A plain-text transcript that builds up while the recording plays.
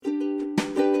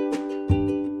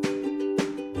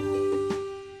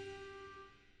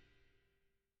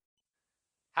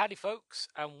Howdy, folks,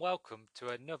 and welcome to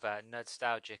another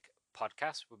Nerdstalgic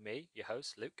podcast with me, your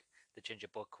host, Luke, the Ginger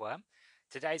Bookworm.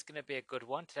 Today's going to be a good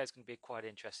one. Today's going to be quite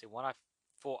an interesting one. I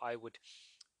thought I would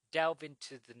delve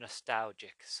into the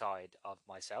nostalgic side of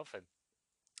myself and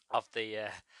of the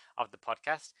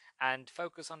podcast, and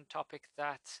focus on a topic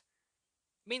that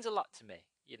means a lot to me.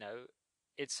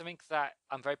 It's something that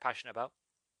I'm very passionate about,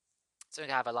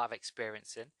 something I have a lot of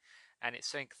experience in, and it's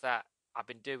something that I've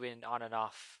been doing on and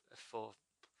off for,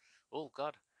 oh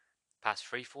God, past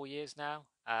 3-4 years now.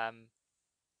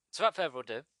 So without further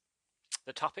ado,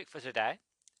 the topic for today,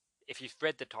 if you've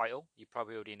read the title, you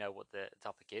probably already know what the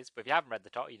topic is. But if you haven't read the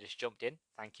title, you just jumped in.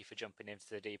 Thank you for jumping into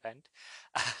the deep end.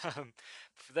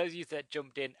 For those of you that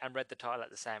jumped in and read the title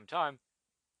at the same time,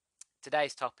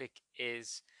 today's topic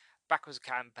is backwards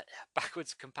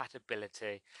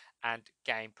compatibility and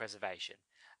game preservation.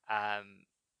 Um,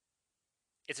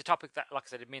 it's a topic that, like I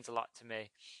said, it means a lot to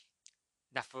me.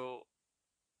 Now, for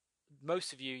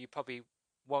most of you, you probably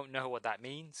won't know what that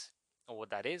means or what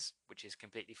that is, which is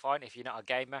completely fine. If you're not a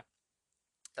gamer,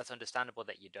 that's understandable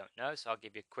that you don't know. So I'll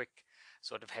give you a quick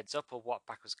sort of heads up of what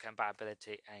backwards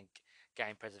compatibility and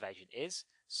game preservation is.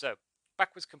 So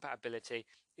backwards compatibility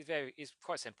is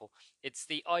quite simple. It's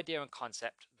the idea and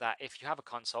concept that if you have a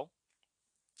console,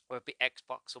 whether it be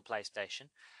Xbox or PlayStation,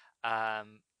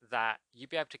 that you'd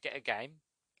be able to get a game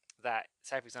that,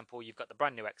 say for example, you've got the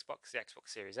brand new Xbox, the Xbox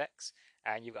Series X,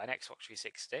 and you've got an Xbox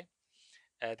 360.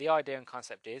 The idea and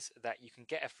concept is that you can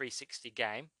get a 360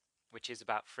 game, which is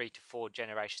about 3 to 4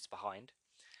 generations behind,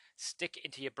 stick it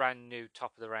into your brand new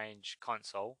top of the range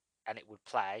console, and it would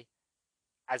play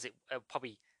as it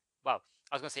probably, well,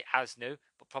 I was going to say as new,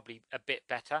 but probably a bit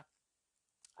better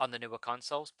on the newer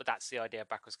consoles. But that's the idea of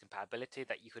backwards compatibility,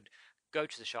 that you could go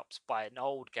to the shops, buy an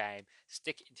old game,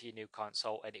 stick it into your new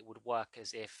console, and it would work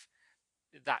as if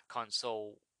that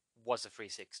console was a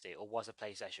 360 or was a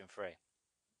PlayStation 3.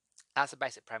 That's the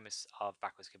basic premise of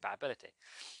backwards compatibility.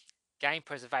 Game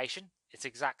preservation, it's the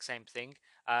exact same thing,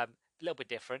 a little bit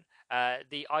different.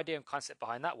 The idea and concept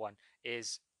behind that one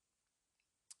is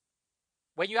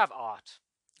when you have art,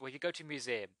 when you go to a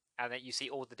museum and then you see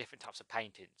all the different types of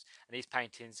paintings, and these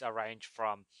paintings are range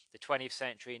from the 20th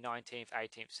century, 19th,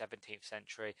 18th, 17th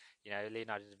century,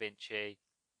 Leonardo da Vinci,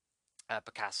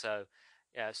 Picasso,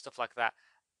 stuff like that.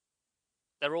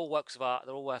 They're all works of art,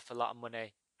 they're all worth a lot of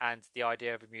money, and the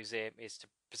idea of a museum is to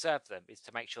preserve them, is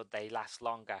to make sure they last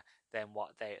longer than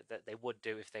what they would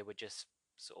do if they were just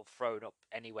sort of thrown up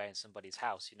anywhere in somebody's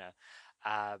house.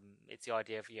 It's the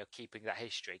idea of keeping that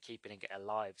history, keeping it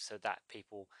alive, so that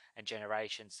people and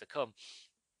generations to come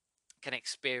can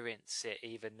experience it,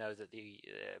 even though that the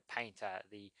painter,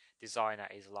 the designer,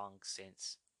 is long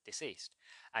since deceased.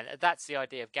 And that's the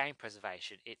idea of game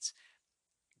preservation. It's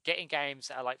getting games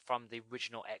that are like from the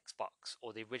original Xbox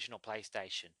or the original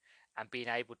PlayStation and being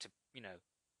able to,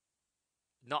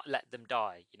 not let them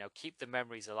die, keep the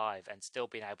memories alive, and still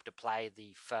being able to play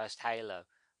the first Halo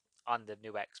on the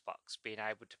new Xbox, being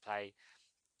able to play.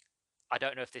 I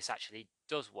don't know if this actually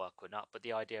does work or not, but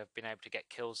the idea of being able to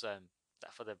get Killzone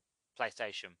for the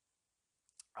PlayStation,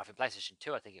 I think PlayStation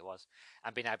 2, I think it was,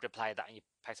 and being able to play that on your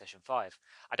PlayStation 5.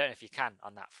 I don't know if you can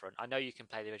on that front. I know you can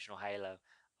play the original Halo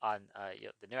on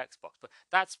the new Xbox, but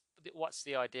that's what's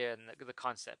the idea and the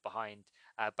concept behind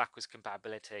backwards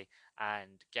compatibility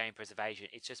and game preservation.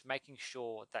 It's just making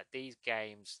sure that these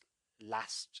games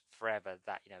last forever,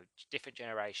 that different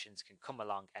generations can come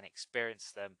along and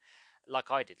experience them like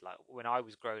I did. Like when I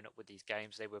was growing up with these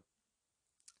games, they were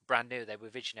brand new, they were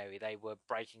visionary, they were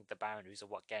breaking the boundaries of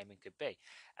what gaming could be.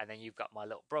 And then you've got my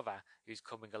little brother who's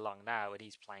coming along now, and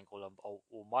he's playing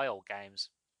all my old games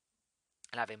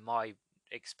and having my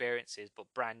experiences, but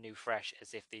brand new, fresh,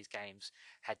 as if these games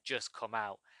had just come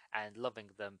out, and loving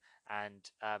them,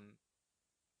 and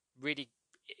really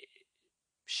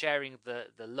sharing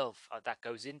the love that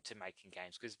goes into making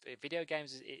games, because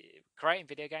creating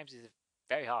video games is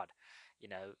very hard.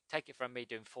 Take it from me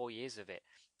doing 4 years of it.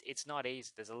 It's not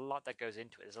easy. There's a lot that goes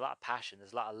into it. There's a lot of passion.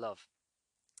 There's a lot of love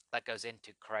that goes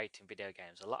into creating video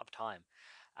games. A lot of time,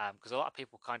 because a lot of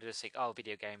people kind of just think, oh,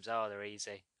 video games, oh, they're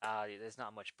easy. There's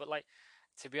not much. But like,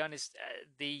 to be honest,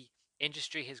 the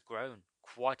industry has grown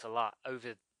quite a lot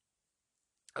over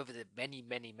the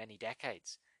many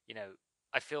decades.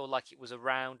 I feel like it was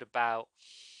around about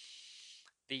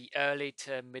the early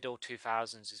to middle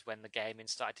 2000s is when the gaming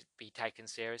started to be taken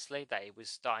seriously, that it was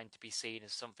starting to be seen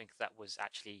as something that was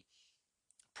actually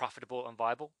profitable and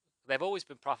viable. They've always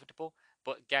been profitable,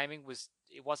 but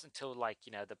it wasn't until like,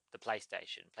 the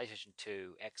PlayStation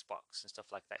 2, Xbox and stuff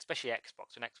like that, especially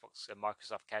Xbox, when Xbox and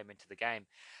Microsoft came into the game,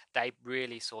 they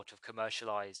really sort of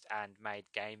commercialized and made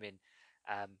gaming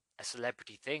a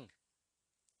celebrity thing.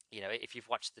 You know, if you've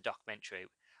watched the documentary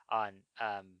on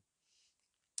I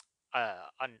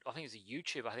think it's a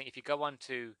YouTube. I think if you go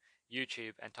onto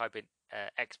YouTube and type in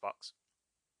Xbox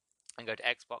and go to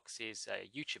Xbox's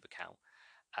YouTube account,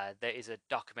 there is a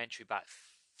documentary about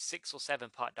 6 or 7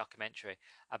 part documentary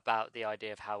about the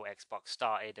idea of how Xbox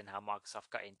started and how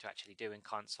Microsoft got into actually doing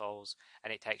consoles,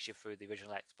 and it takes you through the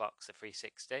original Xbox, the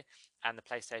 360, and the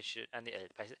PlayStation, and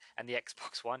the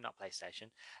Xbox One, not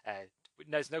PlayStation.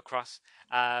 There's no cross.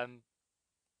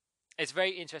 It's a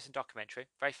very interesting documentary,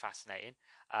 very fascinating.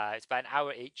 It's about an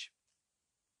hour each,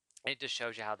 and it just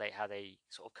shows you how they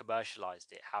sort of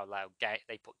commercialized it, how like,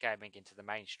 they put gaming into the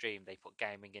mainstream, they put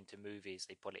gaming into movies,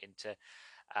 they put it into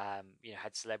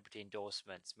had celebrity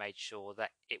endorsements, made sure that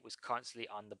it was constantly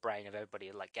on the brain of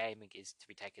everybody. Like, gaming is to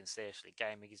be taken seriously.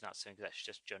 Gaming is not something that's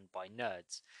just done by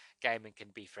nerds. Gaming can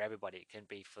be for everybody. It can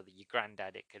be for your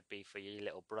granddad. It could be for your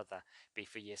little brother. Be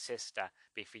for your sister.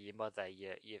 Be for your mother.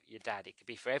 Your dad. It could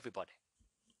be for everybody.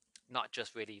 Not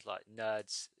just really like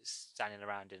nerds standing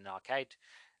around in an arcade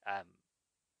um,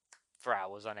 for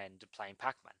hours on end playing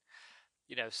Pac-Man.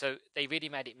 So they really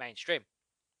made it mainstream.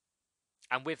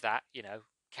 And with that,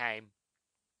 came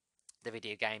the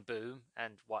video game boom,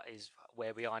 and what is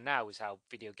where we are now is how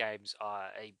video games are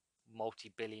a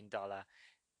multi-billion-dollar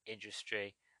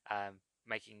industry,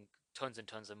 making tons and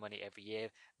tons of money every year.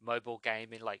 Mobile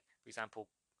gaming, like for example,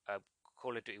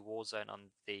 Call of Duty Warzone on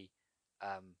the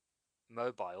um,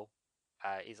 mobile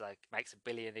is like makes $1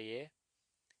 billion a year.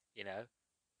 You know,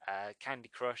 Candy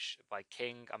Crush by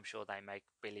King, I'm sure they make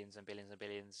billions and billions and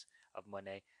billions of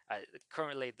money.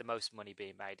 Currently, the most money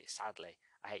being made, sadly,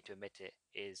 I hate to admit it,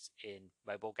 is in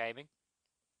mobile gaming.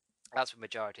 That's where the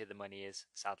majority of the money is,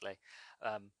 sadly.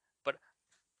 But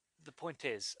the point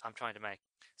is, I'm trying to make.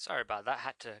 Sorry about that. I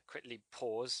had to quickly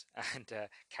pause and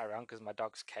carry on because my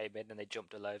dogs came in and they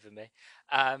jumped all over me.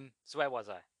 So where was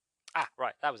I?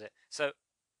 Right, that was it. So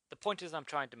the point is I'm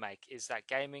trying to make is that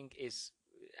gaming is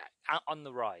on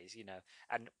the rise,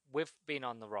 and with being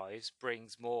on the rise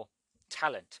brings more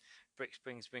talent,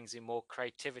 brings in more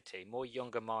creativity, more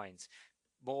younger minds,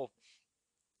 more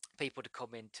people to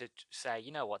come in to say,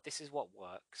 you know what, this is what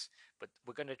works, but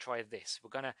we're going to try this. We're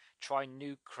going to try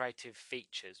new creative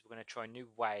features. We're going to try new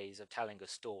ways of telling a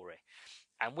story.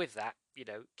 And with that,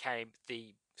 came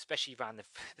especially around the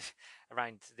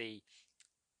around the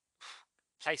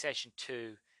PlayStation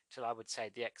 2 till I would say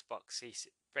the Xbox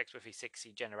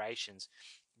 360 generations,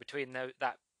 between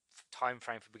that time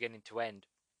frame from beginning to end,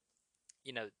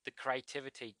 the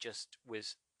creativity just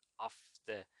was off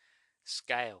the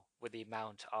scale with the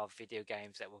amount of video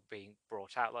games that were being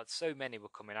brought out. Like, so many were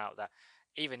coming out that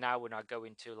even now when I go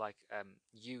into like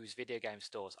used video game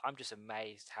stores, I'm just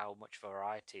amazed how much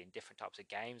variety and different types of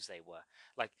games they were.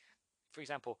 Like, for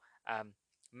example,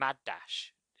 Mad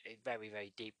Dash, a very,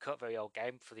 very deep cut, very old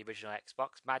game for the original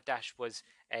Xbox. Mad Dash was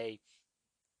a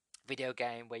video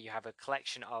game where you have a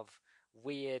collection of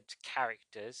weird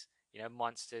characters,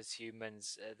 monsters,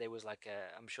 humans. There was like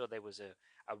I'm sure there was a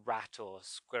rat or a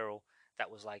squirrel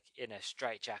that was like in a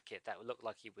straitjacket that looked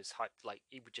like he was hyped, like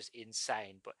he was just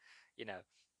insane, but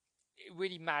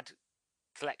really mad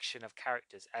collection of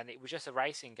characters, and it was just a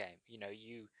racing game.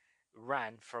 You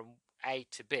ran from A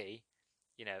to B,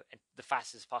 and the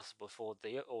fastest possible for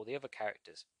all the other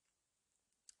characters.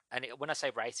 And when I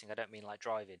say racing, I don't mean like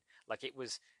driving. Like, it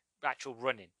was actual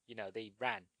running. They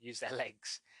ran, used their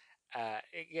legs.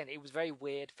 Again, it was very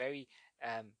weird, very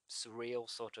surreal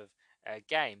sort of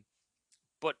game.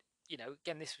 But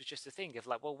again, this was just a thing of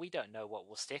like, well, we don't know what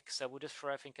will stick, so we'll just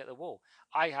throw everything at the wall.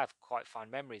 I have quite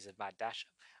fond memories of Mad Dash.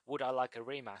 Would I like a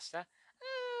remaster?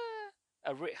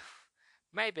 A re-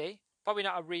 Maybe, probably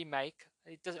not a remake.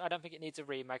 It doesn't. I don't think it needs a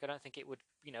remake. I don't think it would,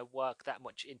 work that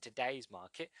much in today's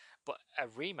market. But a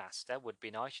remaster would be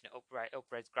nice.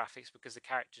 Upgrade graphics, because the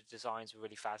character designs were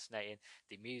really fascinating.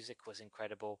 The music was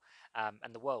incredible,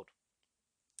 and the world,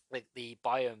 like the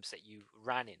biomes that you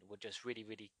ran in, were just really,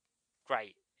 really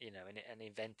great. And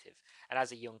inventive. And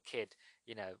as a young kid,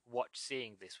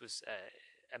 seeing this was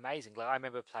amazing. Like, I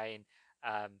remember playing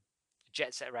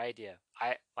Jet Set Radio.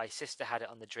 My sister had it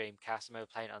on the Dreamcast. I remember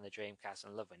playing it on the Dreamcast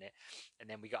and loving it. And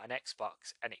then we got an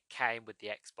Xbox, and it came with the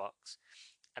Xbox.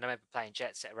 And I remember playing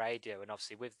Jet Set Radio, and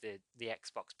obviously with the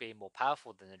Xbox being more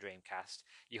powerful than the Dreamcast,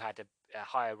 you had a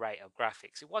higher rate of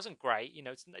graphics. It wasn't great,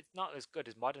 it's not as good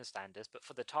as modern standards, but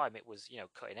for the time it was,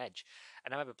 cutting edge.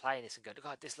 And I remember playing this and going,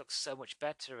 God, this looks so much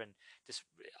better. And just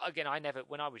again,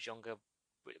 when I was younger,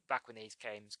 back when these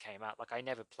games came out, like, I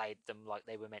never played them like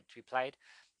they were meant to be played.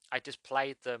 I just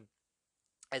played them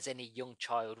as any young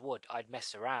child would. I'd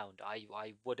mess around.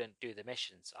 I wouldn't do the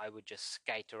missions. I would just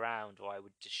skate around, or I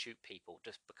would just shoot people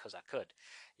just because I could,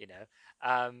 you know.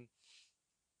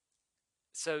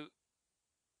 So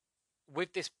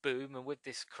with this boom and with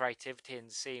this creativity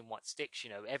and seeing what sticks,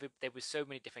 there was so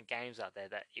many different games out there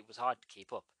that it was hard to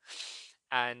keep up.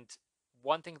 And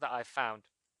one thing that I found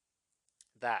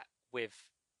that with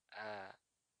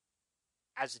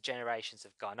as the generations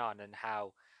have gone on and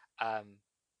how um,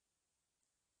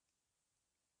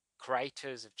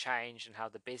 creators have changed and how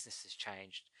the business has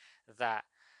changed, that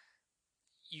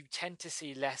you tend to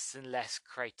see less and less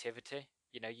creativity.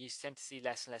 You tend to see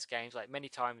less and less games. Like many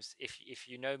times, if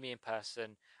you know me in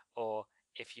person, or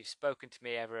if you've spoken to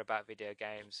me ever about video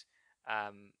games,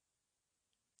 um,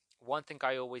 one thing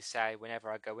I always say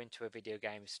whenever I go into a video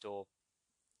game store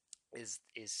is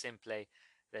simply,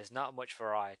 there's not much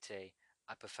variety.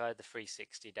 I prefer the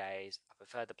 360 days. I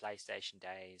prefer the PlayStation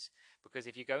days, because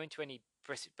if you go into any,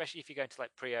 especially if you go into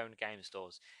like pre-owned game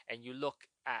stores and you look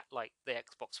at like the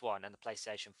Xbox One and the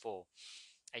PlayStation 4,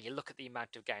 and you look at the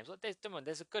amount of games, like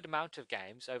there's a good amount of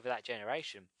games over that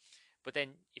generation. But then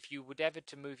if you would ever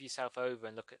to move yourself over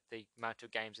and look at the amount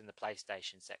of games in the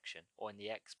PlayStation section or in the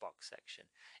Xbox section,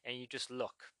 and you just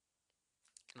look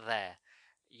there,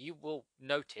 you will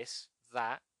notice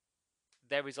that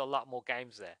there is a lot more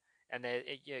games there. And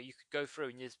you could go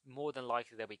through, and there's more than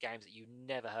likely there'll be games that you've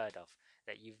never heard of,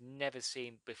 that you've never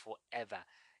seen before ever,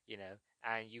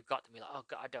 and you've got to be like, oh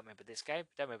God, I don't remember this game.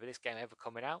 Don't remember this game ever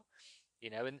coming out,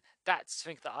 and that's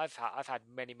something that I've had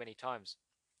many, many times.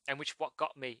 And which what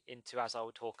got me into, as I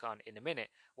will talk on in a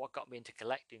minute, what got me into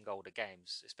collecting older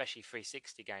games, especially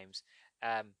 360 games,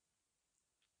 and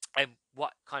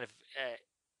what kind of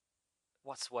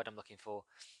what's the word I'm looking for,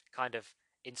 kind of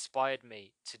inspired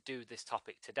me to do this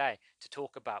topic today, to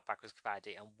talk about backwards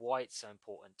compatibility and why it's so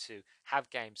important to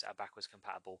have games that are backwards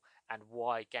compatible, and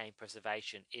why game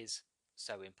preservation is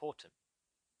so important.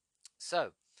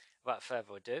 So, without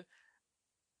further ado,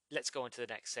 let's go on to the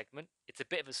next segment. It's a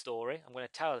bit of a story. I'm going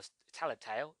to tell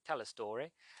a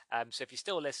story. So if you're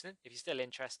still listening, if you're still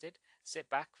interested,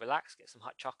 sit back, relax, get some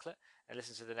hot chocolate, and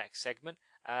listen to the next segment.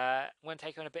 I'm going to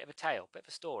take on a bit of a tale, a bit of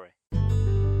a story.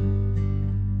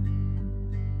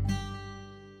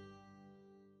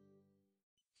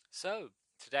 So,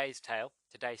 today's tale,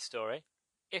 today's story,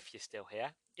 if you're still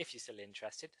here, if you're still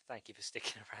interested, thank you for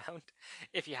sticking around.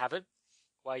 If you haven't,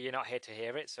 well, you're not here to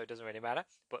hear it, so it doesn't really matter.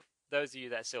 But those of you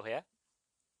that are still here,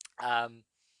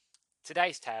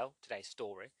 today's tale, today's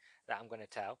story that I'm going to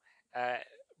tell,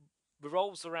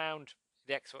 revolves around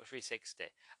the Xbox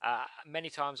 360. Many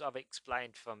times I've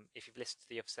explained, from if you've listened to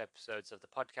the other episodes of the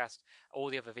podcast, all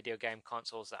the other video game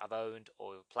consoles that I've owned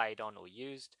or played on or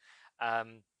used.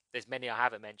 There's many I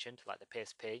haven't mentioned, like the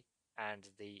PSP and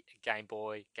the Game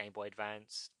Boy, Game Boy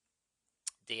Advance,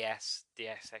 DS,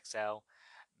 DS XL,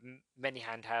 many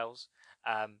handhelds,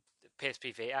 the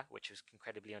PSP Vita, which was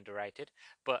incredibly underrated.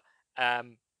 But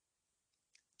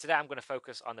today I'm going to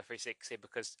focus on the 360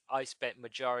 because I spent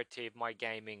majority of my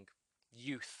gaming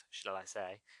youth, shall I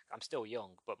say. I'm still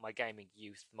young, but my gaming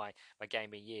youth, my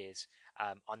gaming years,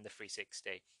 on the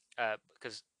 360.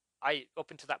 Because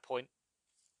up until that point,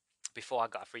 before I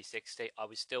got a 360, I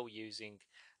was still using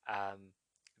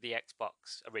the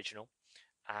Xbox original,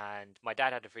 and my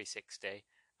dad had a 360.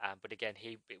 But again,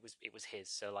 it was his,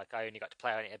 so like I only got to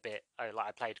play on it a bit.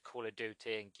 I played Call of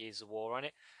Duty and Gears of War on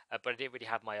it, but I didn't really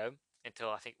have my own until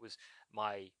I think it was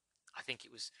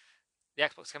the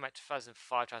Xbox came out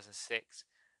 2005, 2006.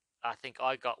 I think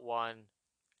I got one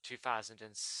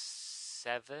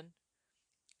 2007.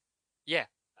 Yeah,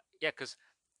 yeah, because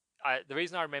the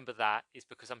reason I remember that is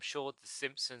because I'm sure the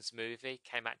Simpsons movie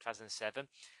came out in 2007,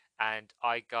 and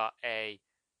I got I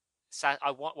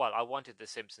wanted the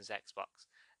Simpsons Xbox,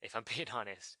 if I'm being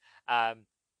honest.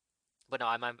 But no,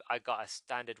 I got a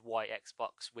standard white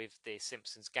Xbox with the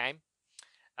Simpsons game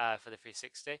for the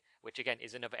 360, which again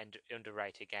is another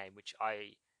underrated game, which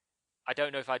I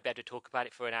don't know if I'd better talk about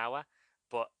it for an hour,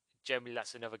 but generally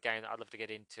that's another game that I'd love to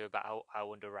get into about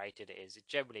how underrated it is.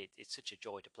 It's such a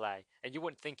joy to play, and you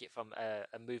wouldn't think it from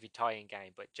a movie tie-in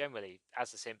game, but generally, as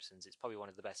The Simpsons, it's probably one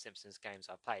of the best Simpsons games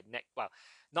I've played. Well,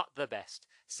 not the best.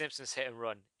 Simpsons Hit and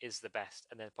Run is the best,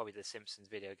 and then probably the Simpsons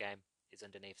video game is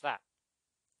underneath that.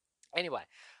 Anyway,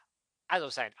 as I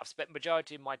was saying, I've spent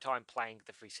majority of my time playing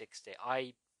the 360.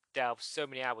 I delved so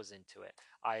many hours into it.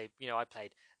 I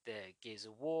played the Gears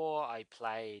of War. I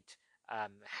played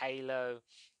Halo.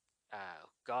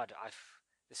 God,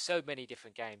 there's so many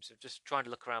different games. I'm just trying to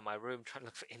look around my room, trying to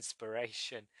look for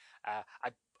inspiration.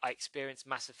 I experienced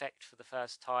Mass Effect for the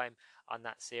first time on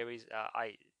that series.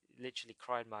 I literally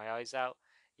cried my eyes out,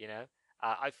 you know.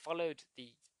 I followed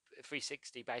the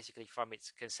 360 basically from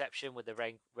its conception with the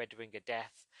Red Ring of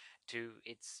Death to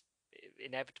its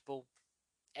inevitable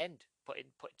end, put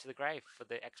to the grave for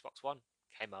the Xbox One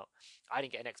came out. I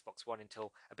didn't get an Xbox One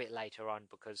until a bit later on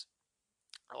because,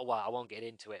 oh well, I won't get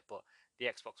into it, but the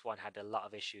Xbox One had a lot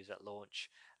of issues at launch,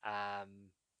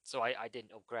 so I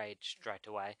didn't upgrade straight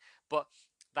away. But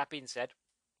that being said,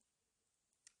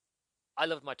 I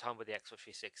loved my time with the Xbox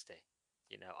 360.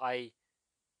 I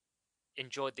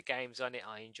enjoyed the games on it.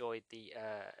 I enjoyed the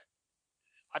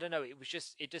I don't know.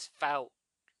 It just felt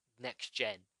next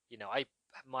gen.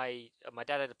 My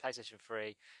dad had a PlayStation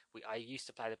 3. I used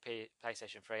to play the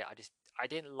PlayStation 3. I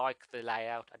didn't like the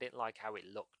layout. I didn't like how it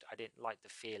looked. I didn't like the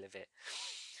feel of it.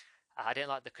 I didn't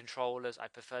like the controllers. I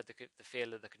preferred the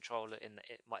feel of the controller in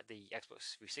the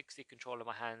Xbox 360 controller in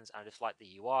my hands. I just like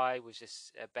the UI was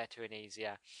just better and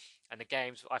easier, and the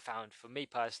games I found for me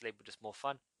personally were just more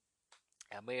fun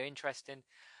and more interesting.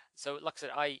 So, like I said,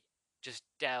 I just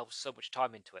delved so much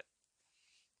time into it.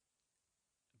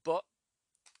 But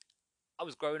I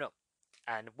was growing up,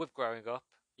 and with growing up,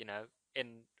 you know,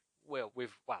 in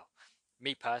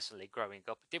me personally growing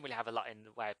up, didn't really have a lot in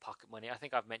the way of pocket money. I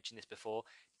think I've mentioned this before.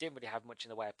 Didn't really have much in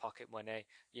the way of pocket money.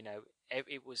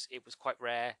 It was quite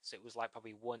rare, so it was like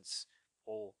probably once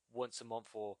a month,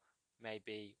 or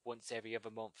maybe once every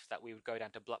other month that we would go down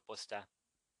to Blockbuster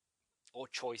or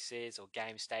Choices or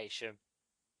Game Station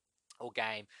or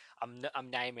Game. I'm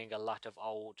naming a lot of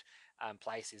old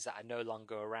places that are no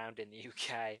longer around in the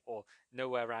UK or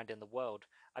nowhere around in the world.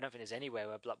 I don't think there's anywhere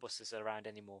where Blockbusters are around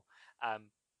anymore.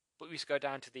 But we used to go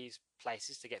down to these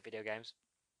places to get video games,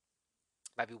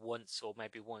 maybe once or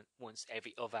maybe once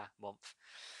every other month,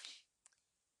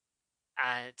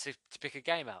 and to pick a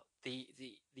game out. The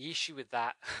issue with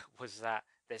that was that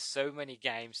there's so many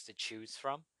games to choose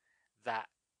from that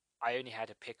I only had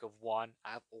a pick of one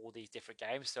out of all these different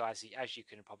games. So as you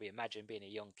can probably imagine, being a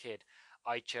young kid,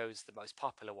 I chose the most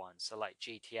popular ones. So like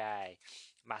GTA,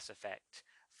 Mass Effect,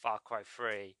 Far Cry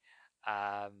 3,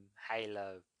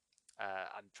 Halo.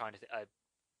 I'm trying to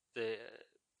the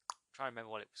trying to remember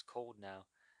what it was called now.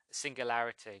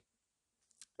 Singularity.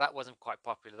 That wasn't quite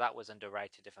popular. That was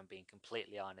underrated, if I'm being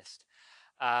completely honest.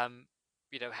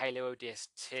 Halo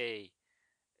ODST.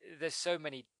 There's so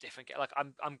many different like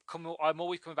I'm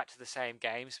always coming back to the same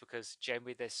games because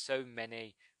generally there's so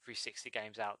many 360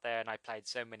 games out there, and I played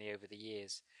so many over the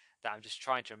years that I'm just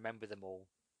trying to remember them all,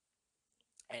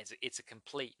 and it's a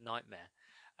complete nightmare.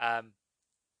 Um,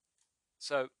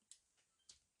 so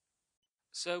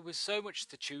with so much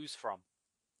to choose from,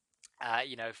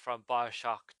 from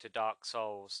Bioshock to Dark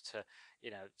Souls to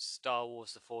Star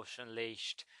Wars: The Force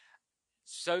Unleashed,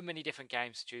 so many different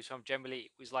games to choose from. Generally,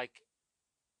 it was like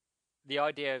the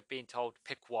idea of being told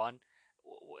pick one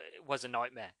was a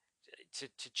nightmare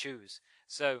to choose.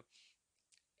 So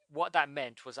what that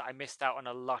meant was that I missed out on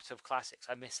a lot of classics.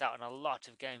 I missed out on a lot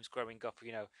of games growing up.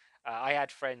 I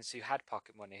had friends who had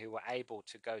pocket money who were able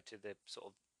to go to the sort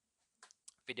of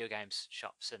video games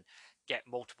shops and get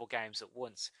multiple games at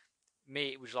once. Me,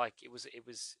 it was like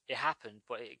it happened,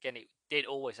 but again, it did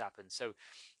always happen. So,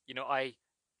 I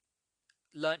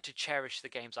learned to cherish the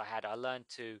games I had. I learned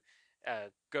to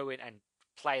go in and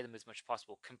play them as much as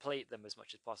possible, complete them as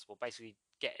much as possible, basically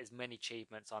get as many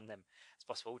achievements on them as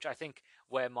possible, which I think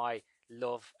where my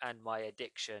love and my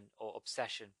addiction or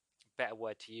obsession, better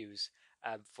word to use,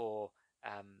 for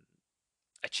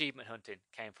achievement hunting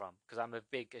came from, because I'm a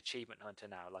big achievement hunter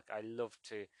now. Like, I love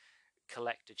to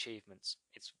collect achievements.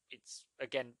 It's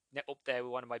again up there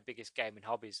with one of my biggest gaming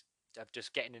hobbies, of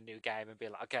just getting a new game and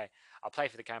being like, okay, I'll play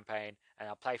for the campaign and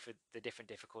I'll play for the different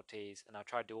difficulties and I'll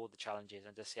try to do all the challenges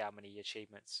and just see how many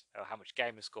achievements or how much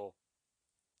gamer score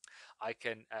I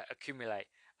can accumulate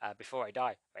before I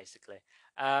die, basically.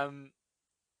 Um,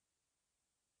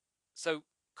 so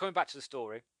coming back to the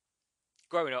story,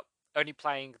 growing up, only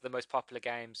playing the most popular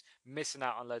games, missing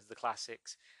out on loads of the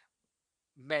classics,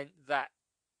 meant that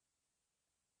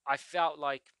I felt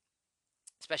like,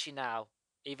 especially now,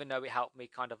 even though it helped me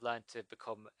kind of learn to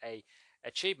become a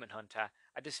achievement hunter,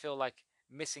 I just feel like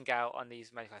missing out on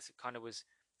these many classes kind of was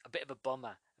a bit of a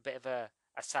bummer, a bit of a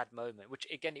sad moment. Which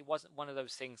again, it wasn't one of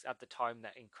those things at the time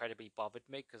that incredibly bothered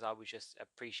me, because I was just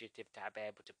appreciative to be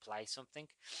able to play something.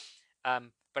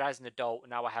 But as an adult,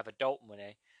 now I have adult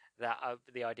money.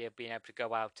 The idea of being able to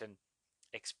go out and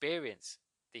experience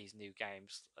these new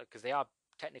games, because they are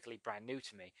technically brand new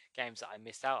to me, games that I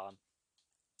missed out on,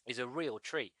 is a real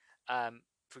treat.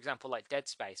 For example, like Dead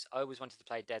Space. I always wanted to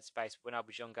play Dead Space when I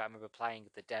was younger. I remember playing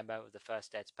the demo of the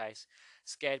first Dead Space,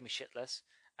 scared me shitless,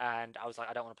 and I was like,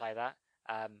 I don't want to play that,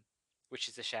 which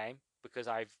is a shame because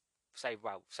I've saved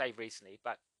recently,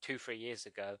 but 2-3 years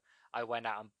ago, I went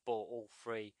out and bought all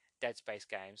 3 Dead Space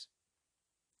games.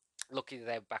 Luckily,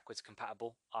 they were backwards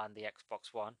compatible on the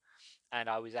Xbox One, and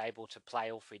I was able to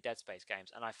play all 3 Dead Space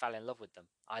games, and I fell in love with them.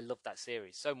 I love that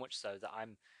series so much so that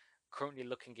I'm currently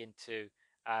looking into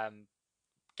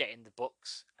getting the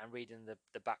books and reading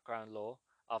the background lore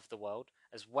of the world,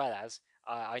 as well as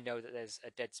I know that there's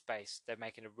a Dead Space. They're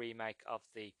making a remake of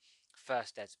the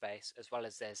first Dead Space, as well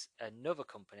as there's another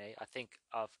company, I think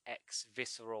of ex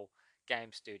Visceral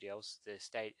Game Studios, the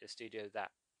studio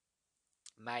that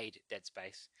made Dead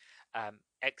Space.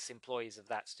 Ex-employees of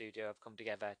that studio have come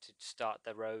together to start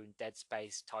their own Dead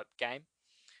Space type game.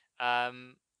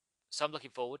 Um, so I'm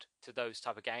looking forward to those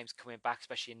type of games coming back,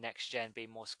 especially in next gen,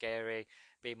 being more scary,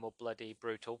 being more bloody,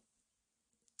 brutal.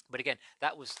 But again,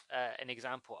 that was an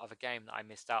example of a game that I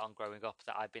missed out on growing up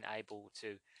that I've been able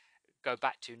to go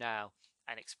back to now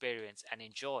and experience and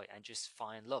enjoy and just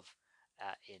find love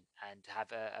in and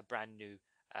have a brand new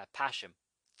passion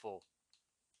for.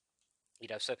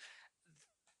 So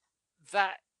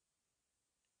that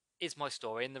is my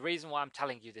story, and the reason why I'm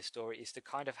telling you this story is to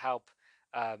kind of help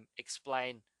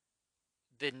explain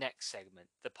the next segment,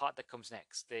 the part that comes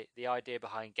next, the idea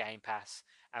behind Game Pass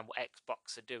and what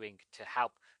Xbox are doing to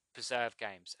help preserve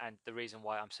games, and the reason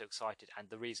why I'm so excited, and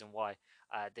the reason why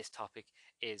this topic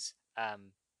is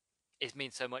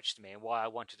means so much to me, and why I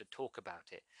wanted to talk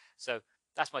about it. So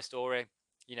that's my story.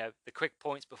 The quick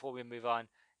points before we move on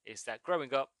is that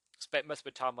growing up, spent most of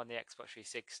my time on the Xbox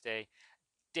 360.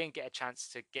 Didn't get a chance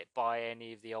to get by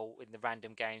any of the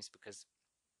random games because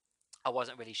I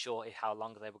wasn't really sure how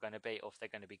long they were going to be or if they're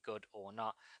going to be good or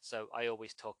not. So I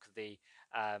always took the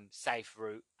safe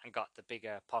route and got the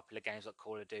bigger popular games like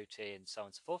Call of Duty and so on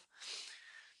and so forth,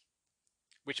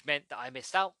 which meant that I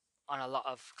missed out on a lot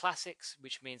of classics,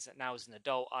 which means that now as an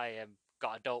adult, I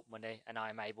got adult money and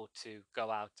I'm able to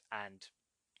go out and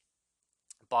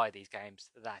buy these games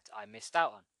that I missed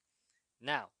out on.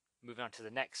 Now, moving on to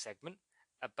the next segment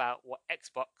about what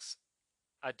Xbox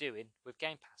are doing with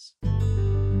Game Pass.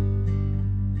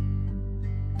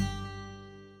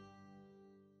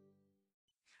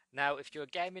 Now, if you're a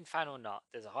gaming fan or not,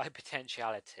 there's a high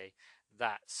potentiality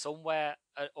that somewhere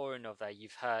or another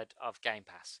you've heard of Game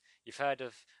Pass. You've heard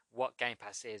of what Game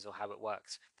Pass is or how it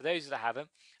works. For those that haven't,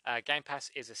 Game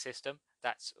Pass is a system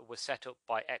that was set up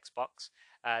by Xbox.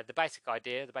 The basic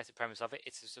idea, the basic premise of it,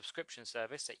 it's a subscription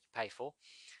service that you pay for.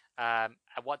 And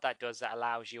what that does, that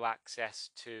allows you access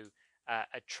to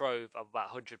a trove of about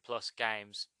 100 plus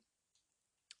games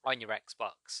on your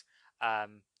Xbox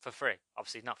for free.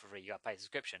 Obviously, not for free, you got to pay a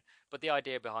subscription. But the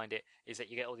idea behind it is that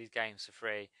you get all these games for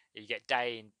free. You get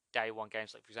day one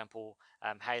games, like for example,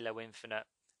 Halo Infinite.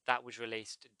 That was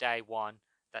released day one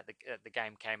that the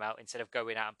game came out. Instead of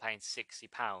going out and paying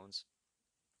 £60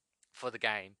 for the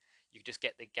game, you just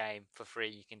get the game for free.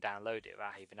 You can download it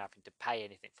without even having to pay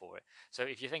anything for it. So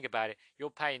if you think about it,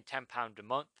 you're paying £10 a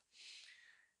month,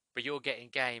 but you're getting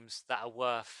games that are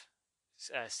worth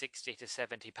 60 to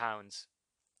 £70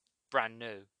 brand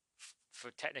new for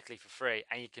technically for free,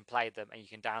 and you can play them and you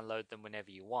can download them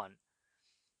whenever you want.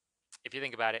 If you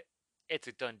think about it, it's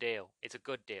a done deal. It's a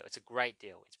good deal. It's a great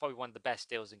deal. It's probably one of the best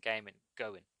deals in gaming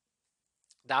going.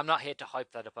 Now, I'm not here to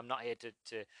hype that up. I'm not here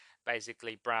to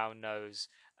basically brown nose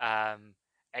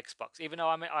Xbox. Even though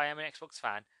I am an Xbox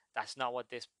fan, that's not what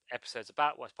this episode's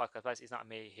about. What's podcast about? It's not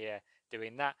me here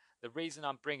doing that. The reason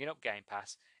I'm bringing up Game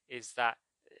Pass is that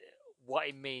what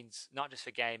it means, not just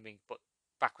for gaming, but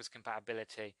backwards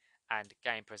compatibility and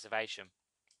game preservation.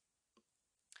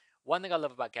 One thing I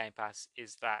love about Game Pass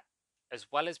is that, as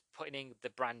well as putting in the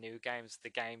brand new games, the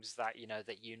games that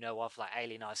you know of, like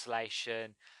Alien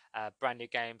Isolation, brand new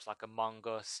games like Among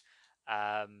Us,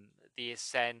 The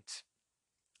Ascent,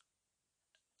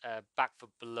 Back for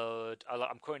Blood.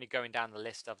 I'm currently going down the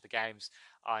list of the games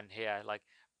on here, like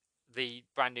the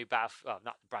brand new not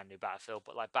the brand new Battlefield,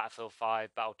 but like Battlefield 5,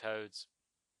 Battletoads,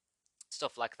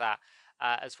 stuff like that,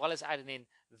 as well as adding in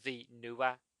the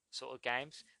newer sort of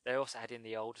games. They also add in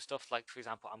the older stuff. Like, for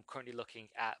example, I'm currently looking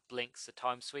at Blinks the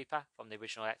Time Sweeper from the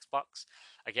original Xbox.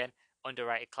 Again,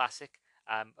 underrated classic.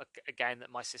 A game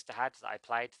that my sister had that I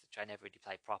played, which I never really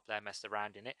played properly. I messed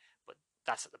around in it, but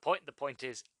that's at the point. The point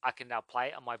is, I can now play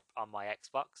it on my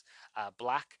Xbox.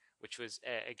 Black, which was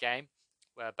a game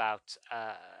about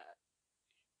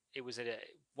it was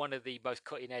one of the most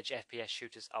cutting edge FPS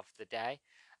shooters of the day.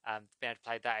 Being able to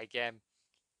play that again.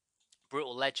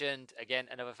 Brutal Legend, again,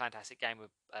 another fantastic game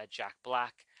with Jack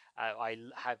Black. I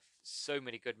have so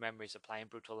many good memories of playing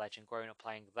Brutal Legend, growing up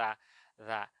playing that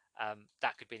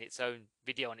could be in its own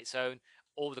video on its own.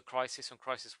 All the Crisis, from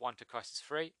Crisis 1 to Crisis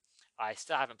 3. I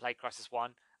still haven't played Crisis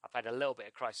 1. I played a little bit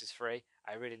of Crisis 3.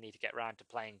 I really need to get around to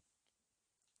playing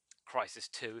Crisis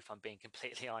 2, if I'm being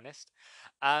completely honest.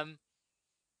 Um,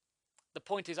 the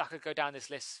point is, I could go down this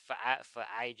list for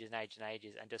ages and ages and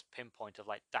ages, and just pinpoint of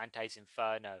like Dante's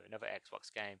Inferno, another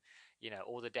Xbox game,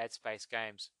 all the Dead Space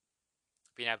games,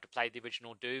 being able to play the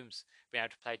original Dooms, being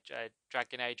able to play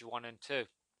Dragon Age 1 and 2,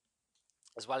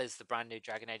 as well as the brand new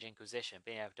Dragon Age Inquisition,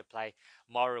 being able to play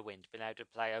Morrowind, being able to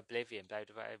play Oblivion, being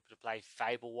able to play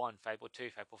Fable 1, Fable 2,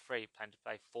 Fable 3, being able to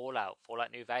play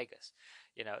Fallout New Vegas.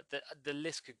 The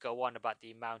list could go on about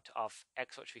the amount of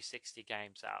Xbox 360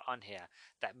 games that are on here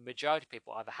that majority of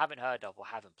people either haven't heard of or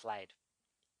haven't played.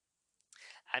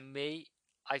 And me,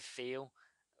 I feel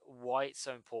why it's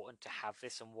so important to have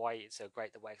this and why it's so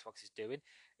great that what Xbox is doing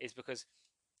is because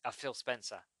of Phil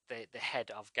Spencer, the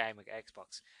head of gaming at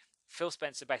Xbox. Phil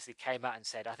Spencer basically came out and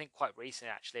said, I think quite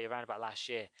recently actually, around about last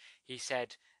year, he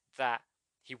said that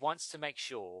he wants to make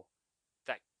sure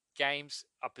that games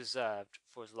are preserved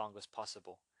for as long as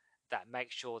possible. That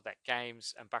makes sure that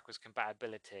games and backwards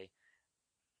compatibility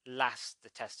last the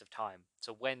test of time.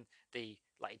 So when in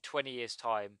 20 years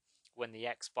time, when the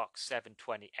Xbox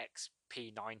 720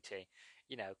 XP90,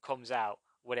 comes out,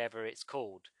 whatever it's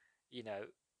called,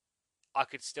 I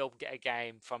could still get a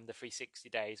game from the 360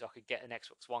 days. I could get an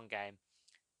Xbox One game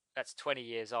that's 20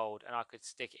 years old, and I could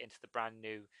stick it into the brand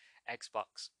new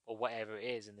Xbox or whatever it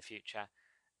is in the future,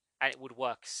 and it would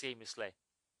work seamlessly,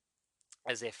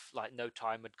 as if like no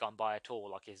time had gone by at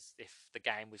all, like as if the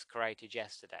game was created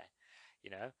yesterday.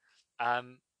 You know,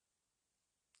 um,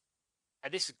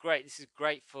 and this is great. This is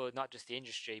great for not just the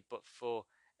industry, but for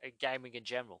gaming in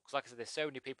general. Because, like I said, there's so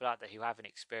many people out there who haven't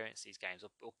experienced these games,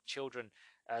 or children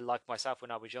like myself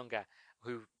when I was younger,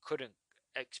 who couldn't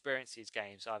experience these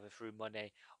games either through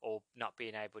money or not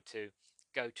being able to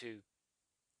go to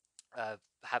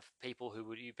have people who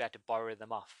would you be able to borrow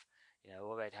them off,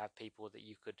 or they'd have people that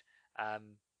you could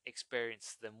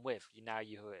experience them with. Now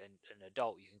you're an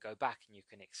adult, you can go back and you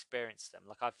can experience them.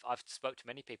 Like I've spoke to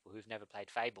many people who've never played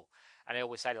Fable, and they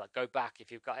always say like, go back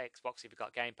if you've got Xbox, if you've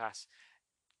got Game Pass,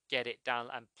 get it down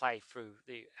and play through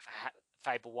the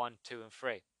Fable 1, 2 and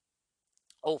 3.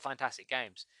 All fantastic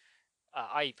games.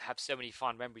 I have so many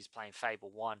fond memories playing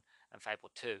Fable 1 and Fable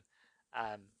 2.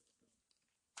 um,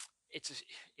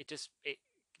 it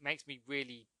makes me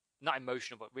really not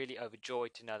emotional but really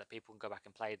overjoyed to know that people can go back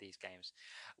and play these games.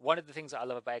 One of the things that I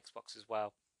love about Xbox as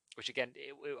well, which again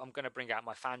I'm going to bring out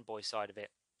my fanboy side of it,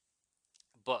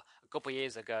 but a couple of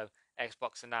years ago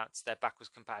Xbox announced their backwards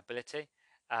compatibility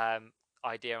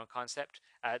idea and concept.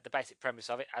 The basic premise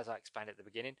of it, as I explained at the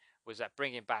beginning, was that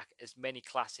bringing back as many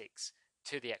classics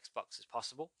to the Xbox as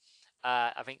possible.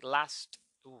 I think last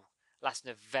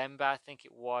November, I think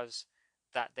it was,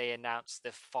 that they announced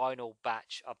the final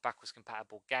batch of backwards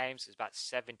compatible games. There's about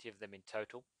 70 of them in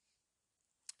total,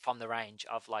 from the range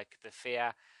of like the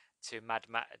Fear to not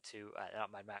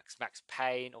Mad Max, Max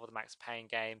Payne, all the Max Payne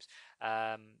games,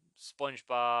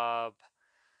 SpongeBob,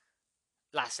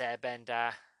 Last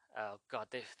Airbender. Oh god,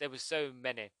 there was so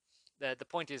many. The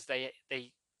point is they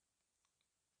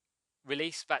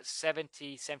released about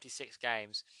 76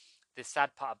 games. The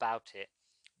sad part about it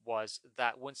was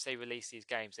that once they released these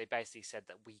games, they basically said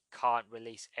that we can't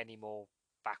release any more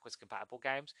backwards compatible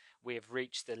games. We have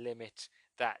reached the limit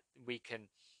that we can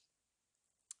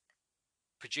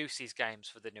produce these games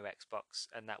for the new Xbox,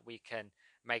 and that we can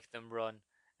make them run,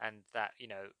 and that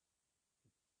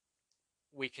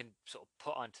we can sort of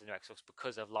put onto the new Xbox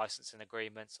because of licensing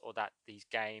agreements, or that these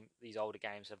older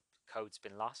games have codes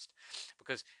been lost.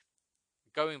 Because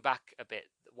going back a bit,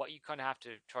 what you kind of have to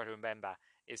try to remember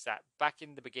is that back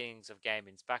in the beginnings of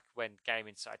gaming, back when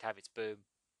gaming started to have its boom,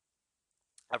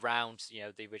 around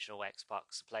the original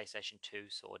Xbox, PlayStation 2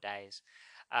 sort of days,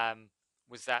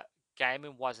 was that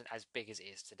gaming wasn't as big as it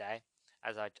is today,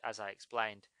 as I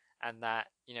explained, and that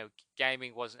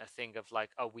gaming wasn't a thing of like,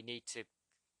 oh, we need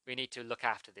to look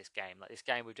after this game, like this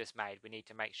game we've just made, we need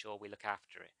to make sure we look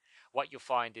after it. What you'll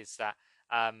find is that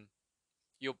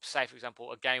you'll say, for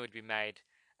example, a game would be made,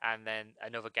 and then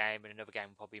another game and another game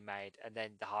would probably be made, and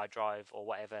then the hard drive or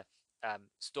whatever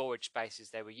storage spaces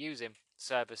they were using,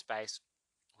 server space,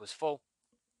 was full.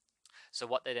 So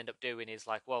what they'd end up doing is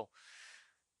like, well,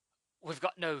 we've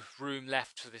got no room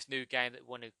left for this new game that we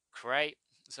want to create,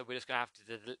 so we're just going to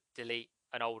have to delete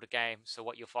an older game. So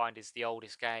what you'll find is the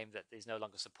oldest game that is no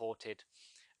longer supported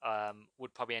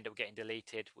would probably end up getting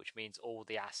deleted, which means all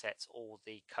the assets, all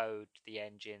the code, the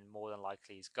engine, more than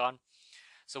likely is gone.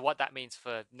 So what that means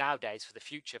for nowadays, for the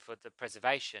future, for the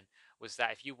preservation, was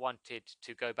that if you wanted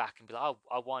to go back and be like, oh,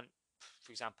 I want,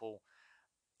 for example,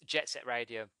 Jet Set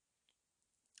Radio,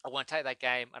 I want to take that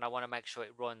game and I want to make sure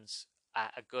it runs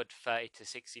at a good 30 to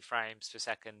 60 frames per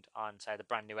second on, say, the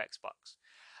brand new Xbox.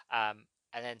 And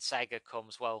then Sega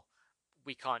comes, well,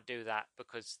 we can't do that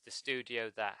because the studio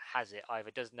that has it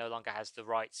either does no longer has the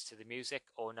rights to the music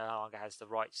or no longer has the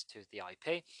rights to the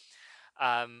IP.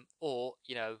 Or,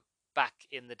 back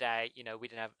in the day, we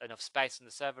didn't have enough space in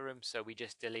the server room, so we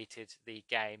just deleted the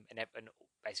game and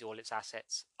basically all its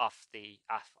assets off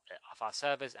our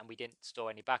servers, and we didn't store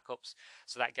any backups,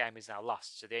 so that game is now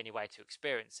lost. So the only way to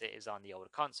experience it is on the older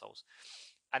consoles,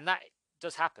 and that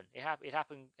does happen. It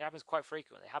happens quite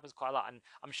frequently. It happens quite a lot, and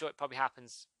I'm sure it probably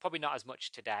happens, probably not as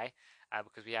much today,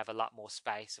 because we have a lot more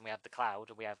space and we have the cloud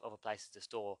and we have other places to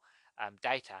store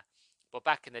data. But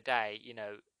back in the day,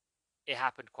 it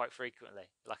happened quite frequently.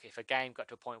 Like if a game got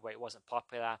to a point where it wasn't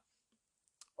popular,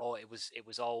 or it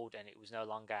was old and it was no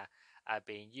longer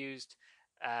being used,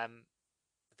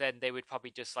 then they would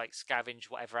probably just like scavenge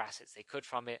whatever assets they could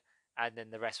from it, and then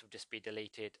the rest would just be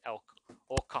deleted or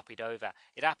copied over.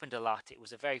 It happened a lot. It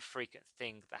was a very frequent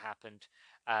thing that happened.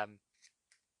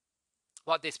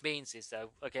 What this means is,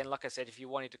 though, again, like I said, if you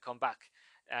wanted to come back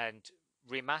and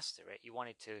remaster it, you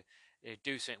wanted to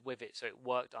do something with it so it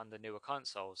worked on the newer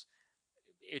consoles,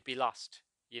 it'd be lost.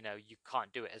 You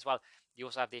can't do it as well. You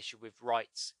also have the issue with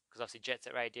rights, because obviously Jet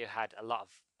Set Radio had a lot of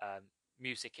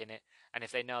music in it, and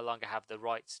if they no longer have the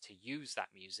rights to use that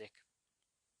music,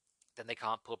 then they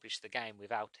can't publish the game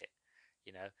without it.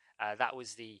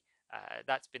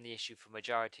 That's been the issue for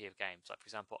majority of games. Like, for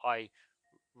example, I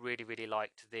really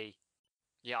liked I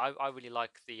really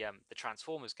like the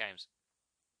Transformers games.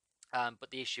 But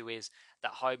the issue is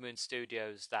that High Moon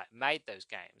Studios that made those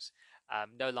games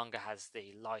no longer has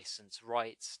the license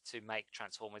rights to make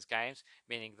Transformers games,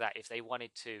 meaning that if they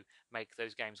wanted to make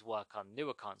those games work on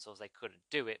newer consoles, they couldn't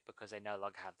do it because they no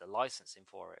longer have the licensing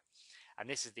for it. And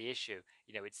this is the issue.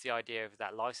 It's the idea of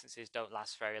that licenses don't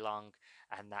last very long,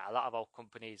 and that a lot of old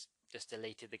companies just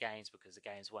deleted the games because the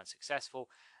games weren't successful.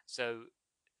 So,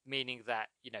 meaning that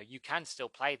you can still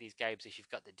play these games if you've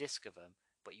got the disc of them,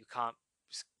 but you can't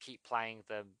keep playing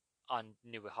them on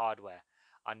newer hardware,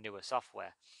 on newer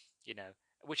software,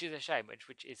 which is a shame,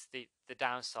 which is the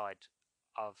downside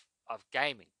of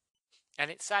gaming. And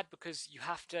it's sad because you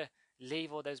have to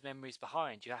leave all those memories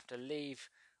behind. You have to leave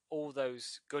all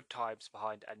those good times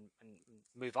behind and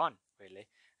move on, really.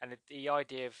 And the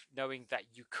idea of knowing that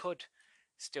you could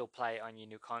still play it on your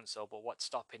new console, but what's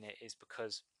stopping it is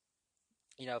because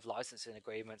of licensing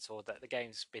agreements, or that the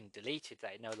game's been deleted,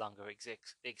 that it no longer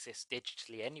exists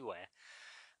digitally anywhere,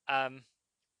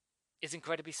 is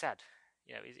incredibly sad.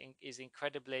 Is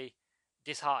incredibly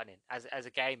disheartening as a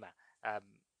gamer.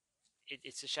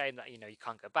 It's a shame that you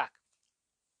can't go back.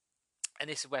 And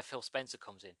this is where Phil Spencer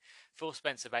comes in. Phil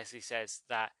Spencer basically says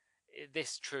that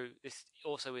this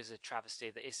also is a travesty,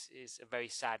 that is a very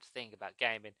sad thing about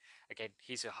gaming. Again,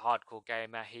 he's a hardcore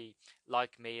gamer. He,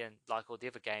 like me and like all the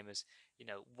other gamers,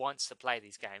 wants to play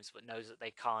these games, but knows that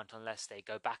they can't unless they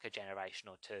go back a generation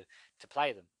or two to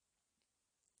play them.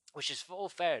 Which is all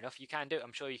fair enough. You can do it.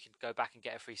 I'm sure you can go back and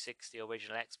get a 360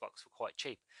 original Xbox for quite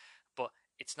cheap, but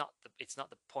it's not the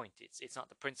point. It's not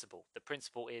the principle. The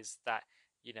principle is that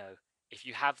if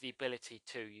you have the ability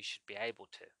to, you should be able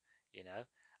to.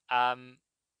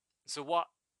 So what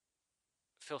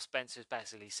Phil Spencer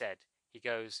basically said, he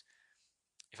goes,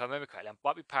 if I remember correctly, I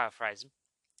might be paraphrasing.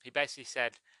 He basically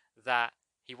said that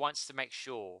he wants to make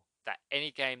sure that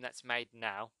any game that's made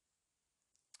now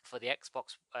for the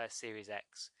Xbox Series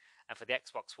X and for the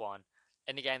Xbox One,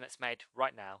 any game that's made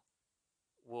right now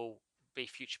will be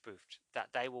future-proofed. That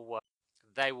they will work.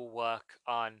 They will work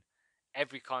on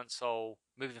every console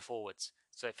moving forwards.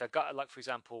 So if I got, like, for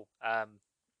example,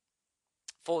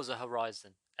 Forza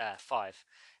Horizon 5,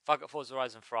 if I got Forza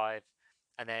Horizon 5,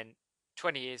 and then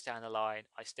 20 years down the line,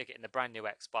 I stick it in the brand new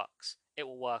Xbox, it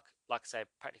will work, like I say,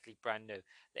 practically brand new.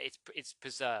 It's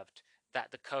preserved.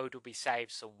 That the code will be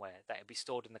saved somewhere. That it'll be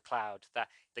stored in the cloud. That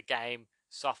the game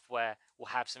software will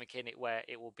have something in it where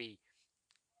it will be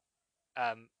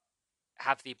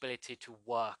have the ability to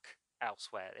work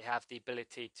elsewhere. They have the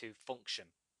ability to function,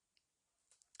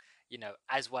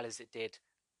 as well as it did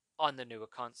on the newer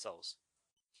consoles.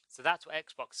 So that's what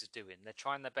Xbox is doing. They're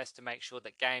trying their best to make sure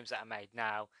that games that are made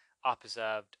now are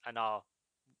preserved and are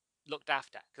looked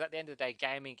after. Because at the end of the day,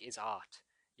 gaming is art.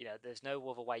 There's no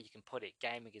other way you can put it.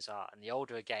 Gaming is art, and the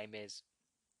older a game is,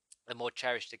 the more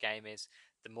cherished a game is,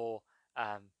 the more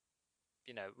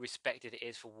respected it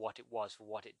is for what it was, for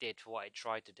what it did, for what it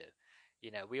tried to do.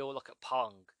 We all look at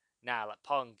Pong now. Like,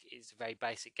 Pong is a very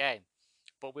basic game,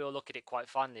 but we all look at it quite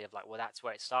fondly of like, well, that's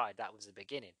where it started. That was the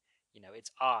beginning. You know,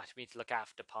 it's art. We need to look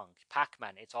after punk.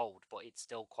 Pac-Man, it's old, but it's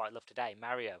still quite loved today.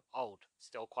 Mario, old,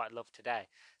 still quite loved today.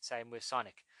 Same with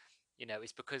Sonic. You know,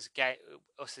 it's because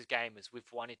us as gamers,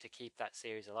 we've wanted to keep that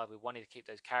series alive. We wanted to keep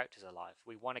those characters alive.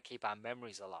 We want to keep our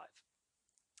memories alive.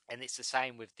 And it's the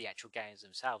same with the actual games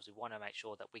themselves. We want to make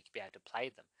sure that we can be able to play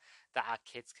them, that our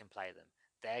kids can play them,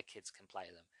 their kids can play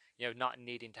them. You know, not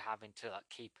needing to having to like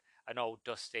keep an old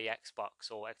dusty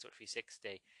Xbox or Xbox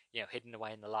 360, you know, hidden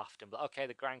away in the loft and be like, okay,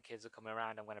 the grandkids are coming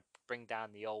around. I'm going to bring down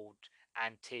the old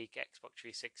antique Xbox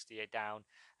 360 down,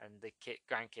 and the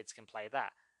grandkids can play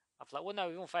that. I was like, well, no,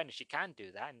 in all fairness, you can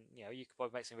do that, and you know, you could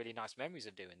probably make some really nice memories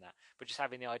of doing that. But just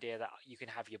having the idea that you can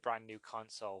have your brand new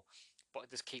console but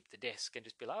just keep the disc and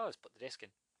just be like, oh, let's put the disc in.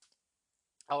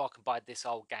 Oh, I can buy this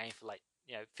old game for like,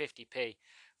 you know, 50p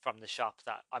from the shop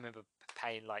that I remember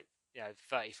paying like, you know,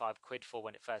 35 quid for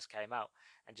when it first came out,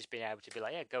 and just being able to be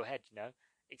like, yeah, go ahead, you know,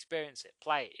 experience it,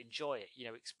 play it, enjoy it, you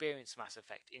know, experience Mass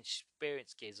Effect,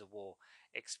 experience Gears of War,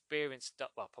 experience,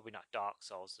 well, probably not Dark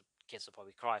Souls. The kids will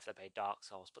probably cry if they play Dark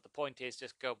Souls, but the point is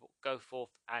just go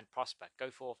forth and prospect,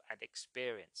 go forth and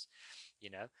experience. You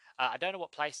know, I don't know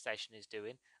what PlayStation is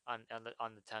doing on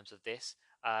the terms of this.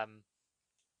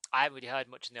 I haven't really heard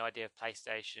much in the idea of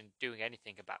PlayStation doing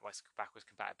anything about backwards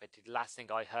compatibility. The last thing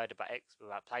I heard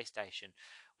about PlayStation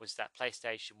was that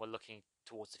PlayStation were looking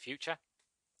towards the future.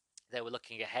 They were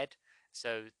looking ahead,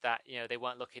 so that, you know, they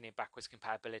weren't looking in backwards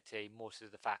compatibility more to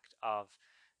the fact of,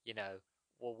 you know,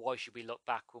 well, why should we look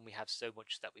back when we have so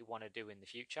much that we want to do in the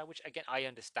future? Which again, I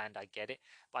understand, I get it,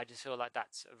 but I just feel like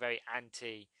that's a very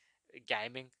anti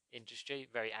gaming industry,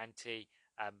 very anti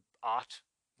art,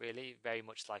 really, very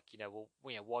much like, you know, well,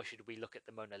 you know, why should we look at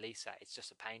the Mona Lisa? It's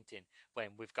just a painting, when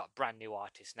we've got brand new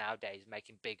artists nowadays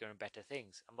making bigger and better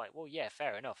things. I'm like, well, yeah,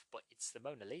 fair enough, but it's the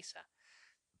Mona Lisa.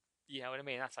 You know what I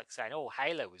mean? That's like saying, oh,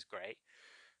 Halo was great,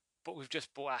 but we've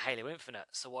just bought out Halo Infinite,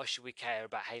 so why should we care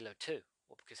about Halo 2?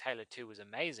 Well, because Halo 2 was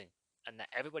amazing, and that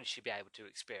everybody should be able to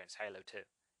experience Halo 2,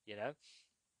 you know?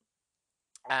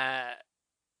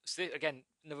 So again,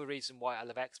 another reason why I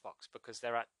love Xbox, because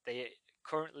they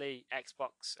currently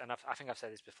Xbox, and I think I've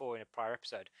said this before in a prior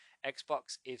episode.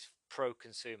 Xbox is pro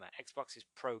consumer. Xbox is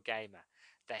pro gamer.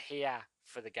 They're here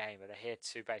for the gamer. They're here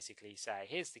to basically say,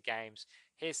 here's the games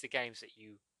that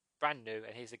you brand new,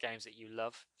 and here's the games that you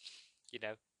love. You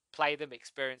know, play them,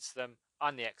 experience them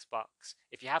on the Xbox.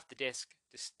 If you have the disc,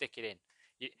 just stick it in.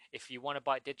 If you want to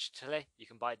buy it digitally, you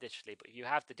can buy it digitally. But if you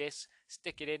have the disc,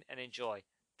 stick it in and enjoy.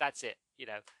 That's it. You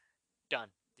know, done.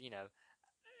 You know,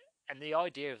 and the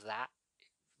idea of that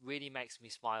really makes me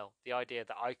smile. The idea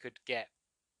that I could get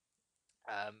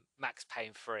Max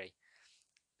Payne free,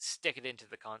 stick it into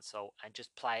the console, and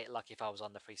just play it like if I was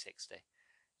on the 360.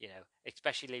 You know,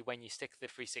 especially when you stick the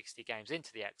 360 games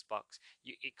into the Xbox,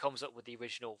 it comes up with the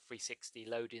original 360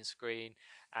 loading screen,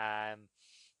 and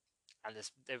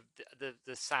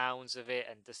the sounds of it,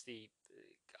 and just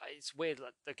it's weird.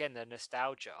 Like, again, the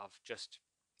nostalgia of just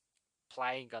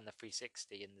playing on the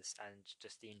 360, and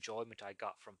just the enjoyment I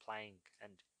got from playing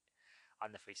and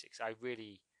on the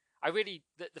 360.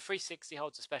 The 360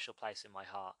 holds a special place in my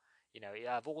heart. You know,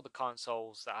 of all the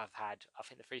consoles that I've had, I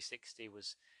think the 360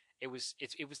 was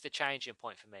the changing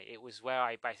point for me. It was where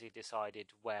I basically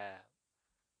decided where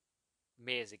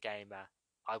me as a gamer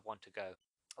I want to go,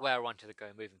 where I wanted to go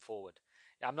moving forward.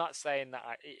 I'm not saying that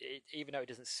even though it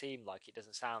doesn't seem like it,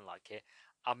 doesn't sound like it,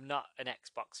 I'm not an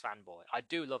Xbox fanboy. I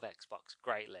do love Xbox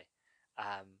greatly,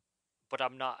 but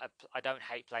I don't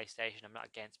hate PlayStation. I'm not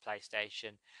against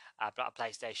PlayStation. I'm not a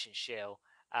PlayStation shill.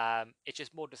 It's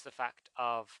just more just the fact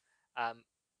of um,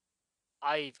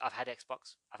 I've had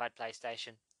Xbox, I've had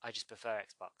PlayStation. I just prefer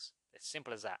Xbox. It's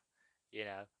simple as that. You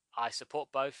know, I support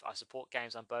both. I support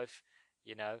games on both.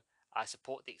 You know, I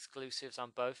support the exclusives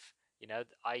on both. You know,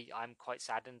 I'm quite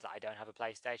saddened that I don't have a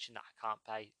PlayStation, that I can't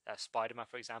play Spider-Man,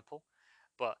 for example.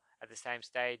 But at the same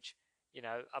stage, you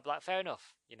know, I'm like, fair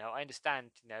enough. You know, I understand.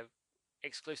 You know,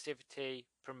 exclusivity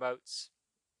promotes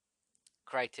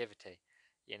creativity.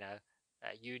 You know,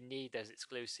 you need those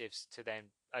exclusives to then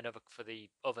another for the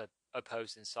other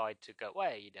opposing side to go,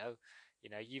 well, you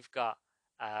know, you've got,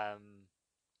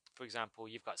 for example,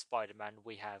 you've got Spider-Man.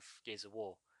 We have Gears of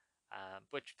War,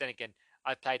 but then again,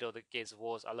 I've played all the Gears of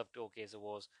Wars. I loved all Gears of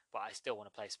Wars, but I still want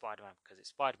to play Spider-Man because it's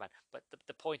Spider-Man. But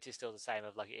the point is still the same.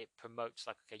 Of like, it promotes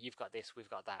like, okay, you've got this, we've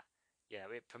got that. You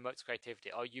know, it promotes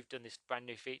creativity. Oh, you've done this brand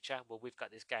new feature. Well, we've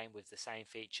got this game with the same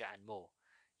feature and more.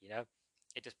 You know,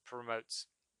 it just promotes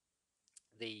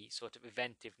the sort of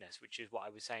inventiveness, which is what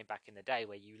I was saying back in the day,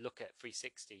 where you look at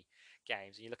 360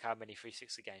 games and you look how many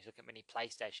 360 games, look at how many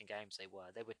PlayStation games they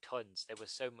were. There were tons. There were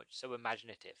so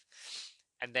imaginative.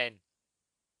 And then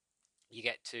you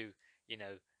get to, you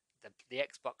know, the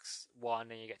Xbox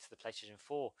One, and you get to the PlayStation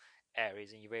 4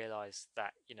 areas, and you realize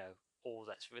that, you know, all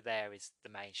that's there is the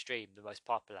mainstream, the most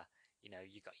popular. You know,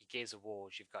 you've got your Gears of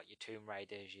Wars, you've got your Tomb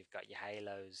Raiders, you've got your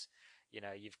Halos, you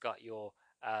know, you've got your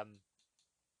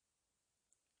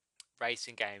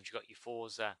racing games, you've got your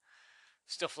Forza,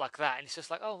 stuff like that. And it's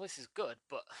just like, oh, this is good,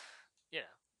 but, you know,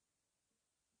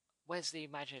 where's the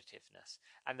imaginativeness?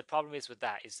 And the problem is with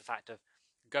that is the fact of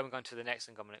going on to the next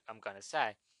thing I'm going to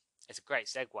say, it's a great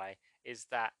segue, is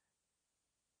that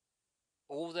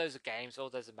all those games, all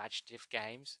those imaginative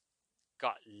games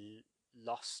got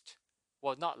lost.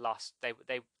 Well, not lost.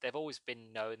 They've always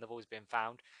been known. They've always been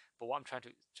found. But what I'm try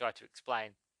to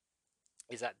explain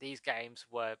is that these games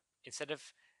were, instead of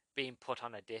being put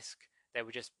on a disc, they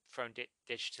were just thrown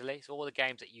digitally. So all the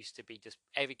games that used to be just,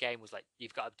 every game was like,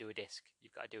 you've got to do a disc.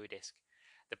 You've got to do a disc.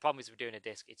 The problem is with doing a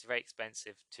disc, it's very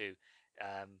expensive to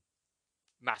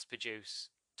mass produce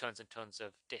tons and tons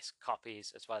of disc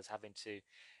copies, as well as having to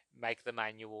make the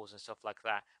manuals and stuff like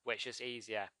that, where it's just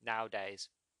easier nowadays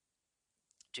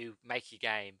to make your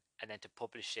game and then to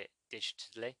publish it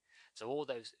digitally. So all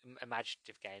those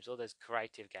imaginative games, all those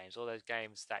creative games, all those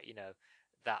games that, you know,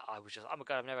 that I was just, oh my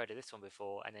god, I've never heard of this one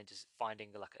before, and then just finding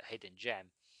like a hidden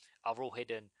gem, are all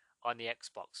hidden on the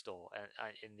Xbox store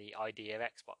and in the idea of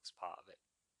Xbox part of it,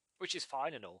 which is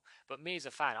fine and all. But me as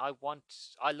a fan,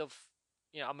 I love,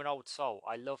 you know, I'm an old soul.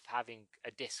 I love having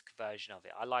a disc version of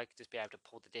it. I like just being able to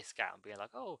pull the disc out and being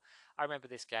like, oh, I remember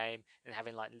this game, and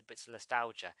having like bits of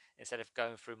nostalgia instead of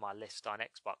going through my list on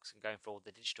Xbox and going through all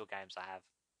the digital games I have.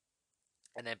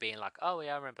 And then being like, oh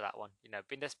yeah, I remember that one. You know,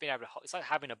 being able to, it's like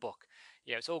having a book.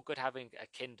 You know, it's all good having a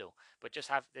Kindle, but just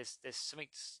have there's something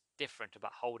different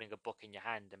about holding a book in your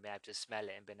hand and being able to smell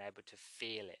it and being able to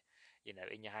feel it, you know,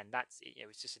 in your hand. That's, you know,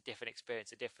 it's just a different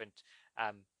experience, a different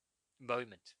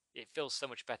moment. It feels so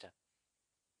much better.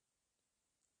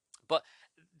 But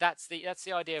that's the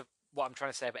idea of what I'm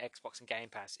trying to say about Xbox and Game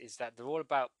Pass, is that they're all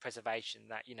about preservation.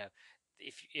 That, you know,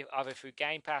 if either through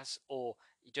Game Pass or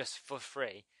just for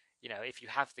free, you know, if you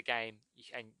have the game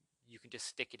and you can just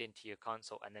stick it into your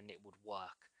console and then it would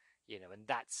work, you know. And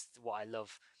that's what I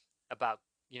love about,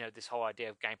 you know, this whole idea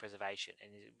of game preservation.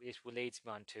 And this leads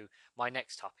me on to my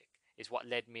next topic, is what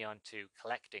led me on to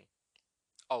collecting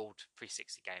old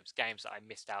 360 games that I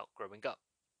missed out growing up.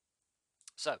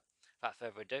 So without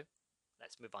further ado,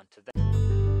 let's move on to that.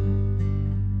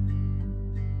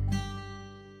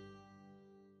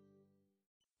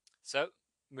 So,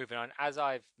 moving on, as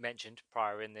I've mentioned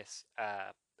prior in this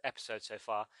episode so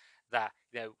far, that,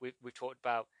 you know, we talked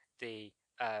about the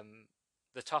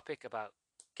the topic about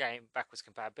game backwards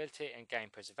compatibility and game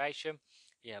preservation.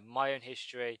 You know, my own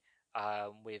history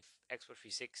with Xbox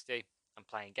 360 and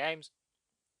playing games,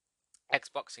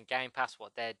 Xbox and Game Pass,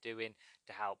 what they're doing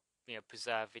to help, you know,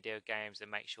 preserve video games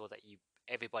and make sure that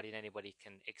everybody and anybody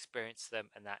can experience them,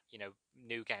 and that, you know,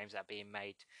 new games that are being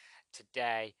made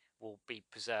today will be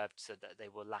preserved so that they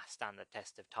will last stand the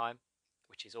test of time,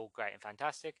 which is all great and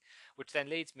fantastic. Which then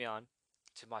leads me on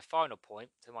to my final point,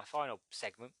 to my final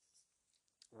segment,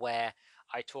 where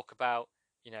I talk about,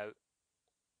 you know,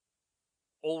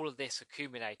 all of this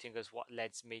accumulating as what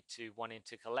led me to wanting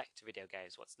to collect video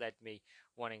games, what's led me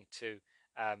wanting to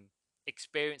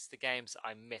experience the games that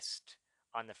I missed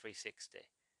on the 360,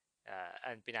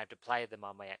 and being able to play them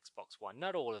on my Xbox One.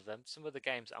 Not all of them. Some of the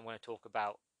games I'm going to talk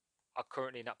about are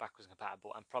currently not backwards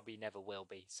compatible and probably never will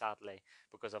be, sadly,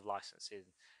 because of licensing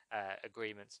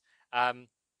agreements.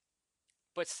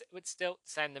 But still,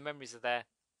 saying the memories are there.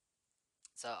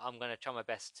 So I'm going to try my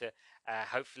best to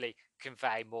hopefully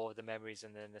convey more of the memories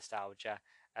and the nostalgia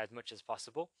as much as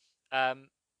possible. So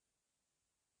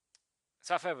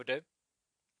without further ado,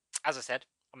 as I said,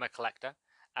 I'm a collector,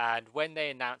 and when they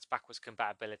announced backwards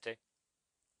compatibility,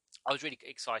 I was really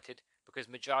excited, because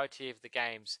majority of the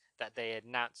games that they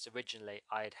announced originally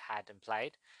I had and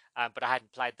played, but I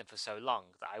hadn't played them for so long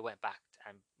that I went back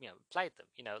and, you know, played them.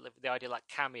 You know, the idea like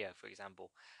Cameo, for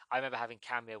example. I remember having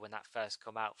Cameo when that first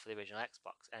come out for the original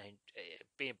Xbox, and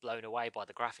being blown away by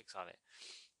the graphics of it,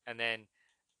 and then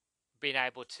being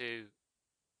able to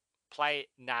play it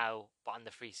now, but on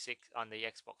the 360 on the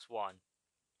Xbox One,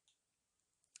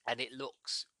 and it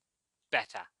looks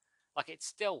better. Like, it's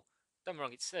still, don't get me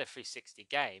wrong, it's still a 360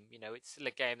 game. You know, it's still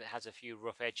a game that has a few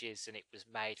rough edges, and it was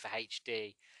made for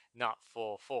HD, not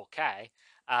for 4K.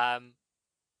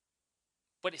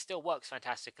 But it still works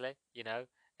fantastically. You know,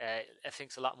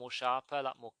 everything's a lot more sharper, a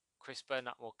lot more crisper, a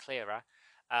lot more clearer.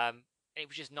 It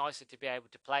was just nicer to be able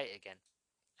to play it again,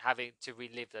 having to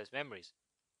relive those memories.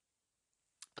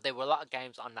 But there were a lot of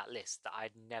games on that list that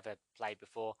I'd never played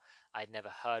before, I'd never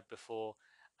heard before.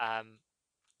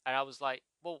 And I was like,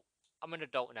 well, I'm an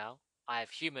adult now. I have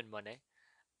human money.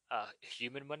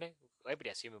 Human money? Everybody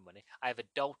has human money. I have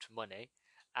adult money,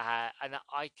 and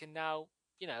I can now,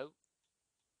 you know,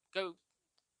 go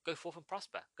go forth and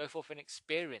prosper, go forth and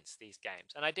experience these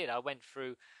games. And I did. I went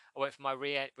for my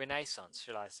renaissance,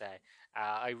 shall I say?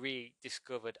 I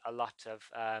rediscovered a lot of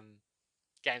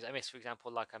games I missed. For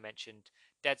example, like I mentioned,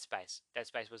 Dead Space. Dead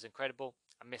Space was incredible.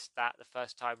 I missed that the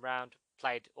first time round.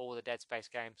 Played all the Dead Space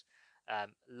games.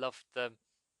 Loved them.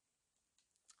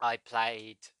 I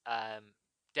played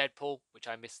Deadpool, which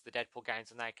I missed the Deadpool games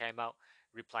when they came out.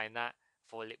 Replaying that,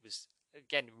 for it was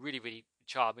again really, really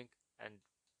charming and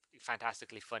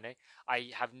fantastically funny.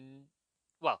 I have,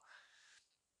 well,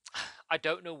 I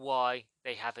don't know why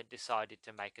they haven't decided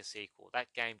to make a sequel.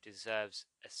 That game deserves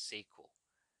a sequel,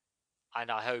 and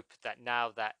I hope that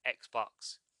now that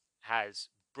Xbox has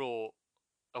brought,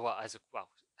 well,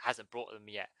 hasn't brought them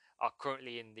yet, are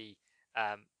currently in the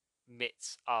um,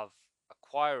 midst of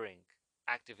acquiring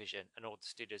Activision and all the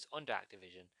studios under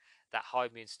Activision, that High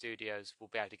Moon Studios will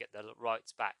be able to get the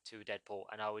rights back to Deadpool,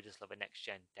 and I would just love a next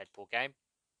gen Deadpool game.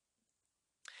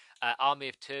 Army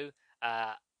of Two,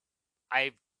 uh,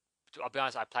 I I'll be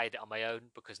honest, I played it on my own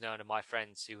because none of my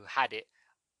friends who had it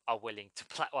are willing to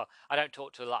play. Well, I don't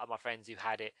talk to a lot of my friends who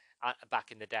had it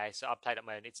back in the day, so I played it on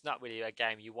my own. It's not really a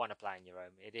game you want to play on your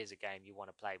own. It is a game you want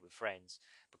to play with friends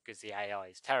because the AI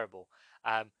is terrible.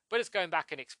 But it's going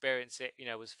back and experience it.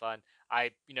 Was fun.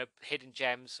 Hidden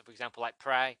gems, for example, like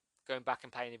Prey. Going back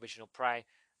and playing the original Prey.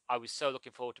 I was so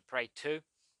looking forward to Prey 2.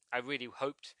 I really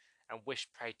hoped and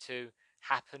wished Prey 2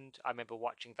 happened. I remember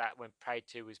watching that when Prey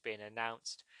 2 was being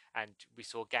announced, and we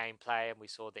saw gameplay and we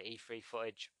saw the E3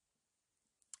 footage.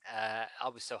 I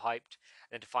was so hyped,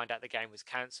 and then to find out the game was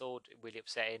cancelled, really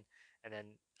upsetting. And then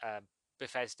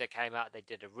Bethesda came out; they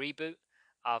did a reboot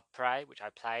of Prey, which I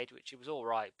played, which it was all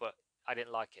right, but I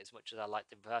didn't like it as much as I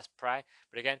liked the first Prey.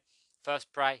 But again,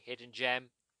 first Prey, hidden gem,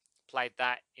 played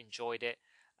that, enjoyed it.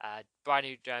 Brand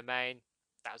New Domain,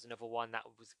 that was another one. That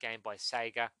was a game by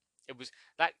Sega. It was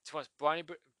that to us, Brand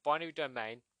New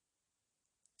Domain.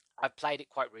 I played it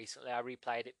quite recently. I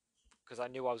replayed it because I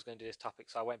knew I was going to do this topic,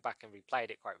 so I went back and replayed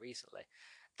it quite recently.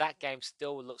 That game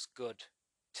still looks good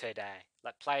today.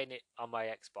 Like playing it on my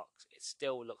Xbox, it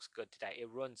still looks good today. It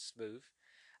runs smooth.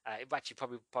 It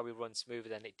actually probably runs smoother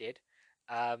than it did.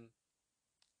 Um,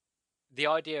 the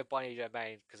idea of Binary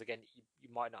Domain, because again, you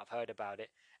might not have heard about it,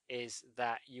 is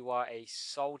that you are a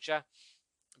soldier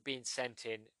being sent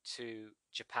in to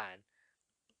Japan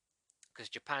because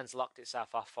Japan's locked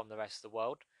itself off from the rest of the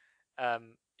world.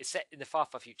 It's set in the far,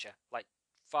 far future, like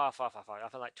far, far, far, far. I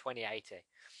think like 2080.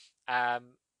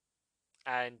 Um,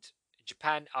 and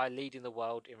Japan are leading the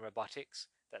world in robotics.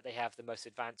 That they have the most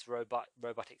advanced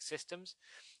robotic systems,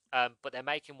 but they're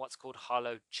making what's called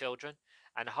Hollow Children,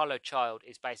 and a Hollow Child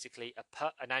is basically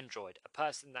an android, a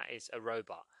person that is a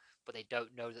robot, but they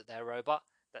don't know that they're a robot.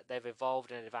 That they've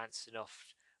evolved and advanced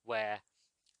enough where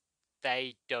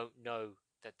they don't know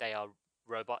that they are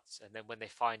robots, and then when they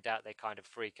find out, they kind of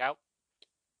freak out,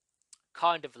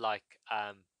 kind of like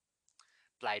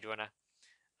Blade Runner.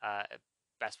 Uh,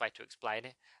 Best way to explain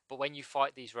it. But when you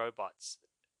fight these robots,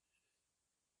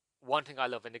 one thing I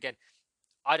love, and again,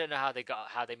 I don't know how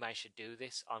they managed to do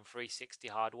this on 360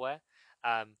 hardware.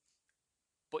 Um,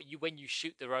 but when you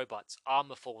shoot the robots,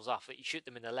 armor falls off. You shoot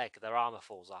them in the leg, their armor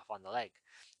falls off on the leg,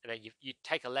 and then you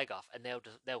take a leg off, and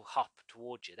they'll hop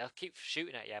towards you. They'll keep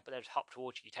shooting at you, but they'll just hop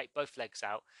towards you. You take both legs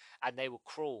out, and they will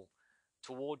crawl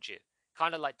towards you.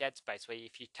 Kind of like Dead Space, where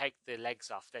if you take the legs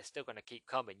off, they're still going to keep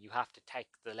coming. You have to take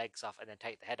the legs off and then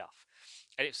take the head off.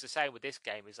 And it's the same with this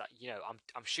game. Is like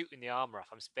I'm shooting the armor off.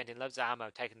 I'm spending loads of ammo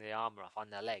taking the armor off on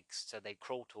their legs, so they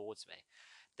crawl towards me.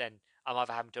 Then I'm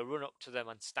either having to run up to them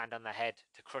and stand on their head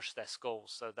to crush their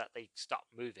skulls so that they stop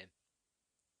moving,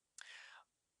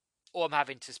 or I'm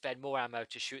having to spend more ammo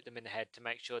to shoot them in the head to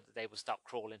make sure that they will stop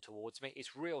crawling towards me.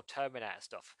 It's real Terminator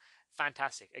stuff.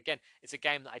 Fantastic. Again, it's a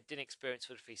game that I didn't experience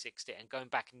for the 360, and going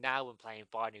back now and playing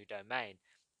Binary Domain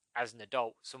as an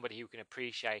adult, somebody who can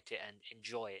appreciate it and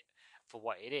enjoy it for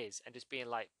what it is, and just being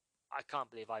like, I can't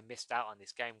believe I missed out on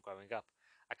this game growing up.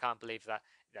 I can't believe that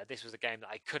this was a game that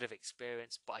I could have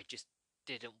experienced, but I just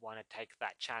didn't want to take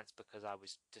that chance because I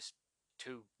was just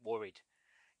too worried,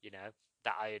 you know,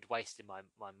 that I had wasted my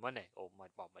money, or my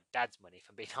dad's money, if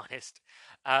I'm being honest.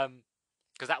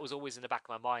 Because that was always in the back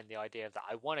of my mind, the idea of that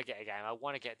I want to get a game, I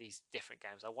want to get these different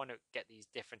games, I want to get these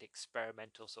different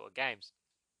experimental sort of games,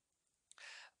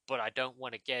 but I don't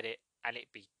want to get it and it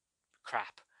be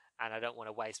crap. and I don't want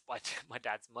to waste my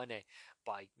dad's money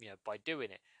by by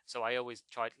doing it. So I always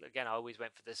tried again. I always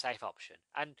went for the safe option,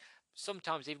 and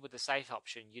sometimes even with the safe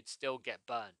option, you'd still get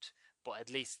burnt. But at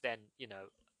least then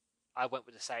I went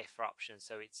with the safer option,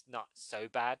 so it's not so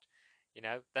bad.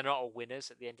 They're not all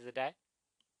winners at the end of the day.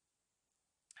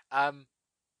 Um,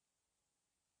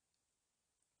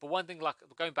 but one thing, like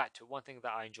going back to one thing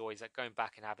that I enjoy is like going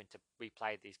back and having to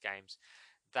replay these games.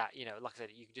 That like I said,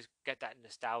 you can just get that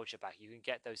nostalgia back. You can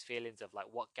get those feelings of like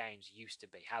what games used to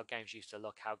be, how games used to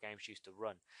look, how games used to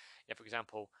run. For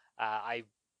example, I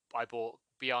bought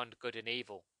Beyond Good and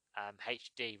Evil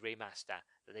HD remaster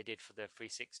that they did for the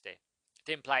 360.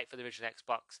 Didn't play it for the original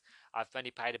Xbox. I've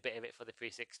only played a bit of it for the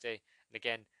 360, and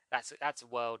again, that's a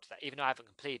world that even though I haven't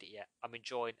completed it yet, I'm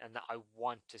enjoying, and that I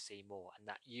want to see more. And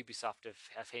that Ubisoft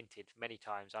have hinted many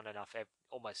times on and off,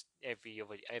 almost every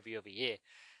other year,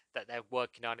 that they're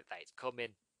working on it, that it's coming.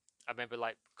 I remember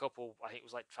like a couple, I think it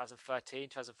was like 2013,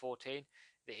 2014,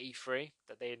 the E3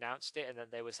 that they announced it, and then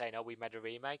they were saying, "Oh, we made a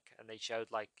remake," and they showed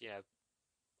like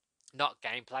not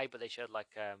gameplay, but they showed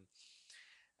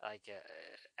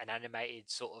an animated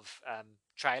sort of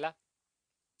trailer,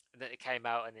 and then it came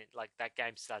out, and that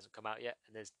game still hasn't come out yet,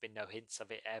 and there's been no hints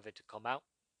of it ever to come out.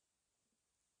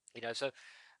 So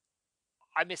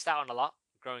I missed out on a lot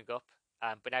growing up,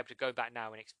 but able to go back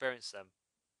now and experience them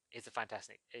is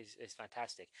fantastic.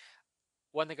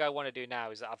 One thing I want to do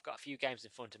now is that I've got a few games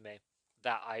in front of me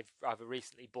that I've either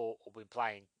recently bought or been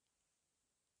playing,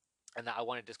 and that I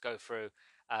want to just go through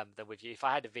them with you. If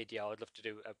I had a video, I'd love to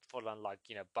do a full-on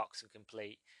box and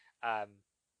complete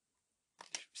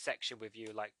section with you,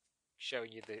 like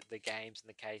showing you the games and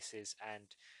the cases and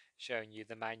showing you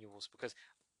the manuals, because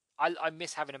I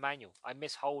miss having a manual. I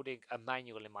miss holding a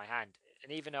manual in my hand,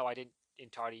 and even though I didn't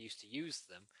entirely used to use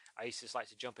them, I used to just like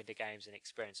to jump into games and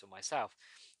experience them myself.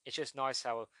 It's just nice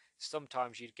how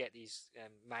sometimes you'd get these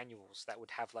manuals that would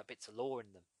have like bits of lore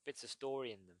in them, bits of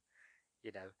story in them,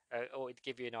 or it'd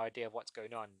give you an idea of what's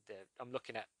going on. I'm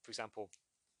looking at, for example,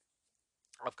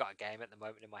 I've got a game at the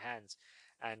moment in my hands,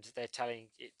 and they're telling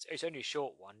it's only a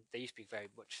short one. They used to be very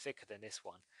much thicker than this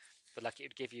one, but like it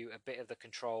would give you a bit of the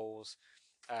controls.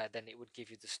 Then it would give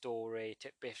you the story,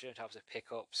 different types of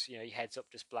pickups, your heads-up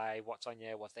display, what's on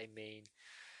there, what they mean,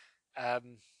 the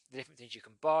different things you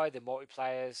can buy, the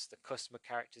multiplayers, the customer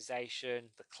characterization,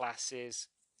 the classes,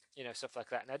 stuff like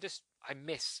that. And I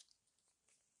miss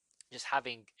just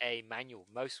having a manual.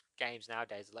 Most games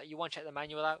nowadays are like, you want to check the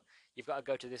manual out? You've got to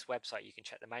go to this website. You can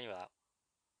check the manual out,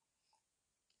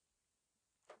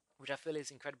 which I feel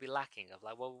is incredibly lacking. Of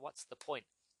like, well, what's the point?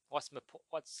 What's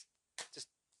just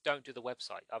don't do the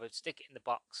website. Either stick it in the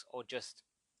box or just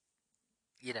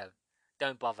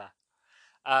don't bother.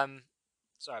 Um,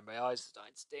 sorry, my eyes are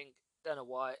starting to sting. Don't know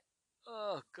why.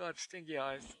 Oh god, stingy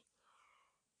eyes.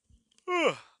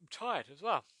 I'm tired as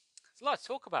well. There's a lot to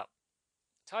talk about.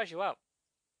 It tires you out.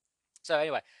 So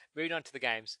anyway, moving on to the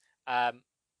games.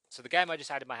 So the game I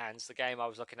just had in my hands, the game I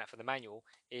was looking at for the manual,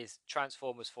 is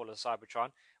Transformers: Fall of Cybertron,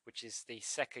 which is the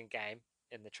second game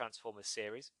in the Transformers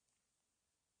series.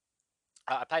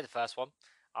 I played the first one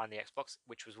on the Xbox,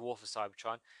 which was War for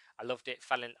Cybertron. I loved it.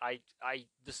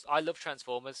 I love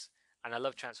Transformers, and I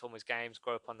love Transformers games.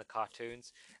 Grew up on the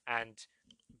cartoons, and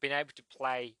being able to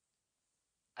play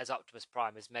as Optimus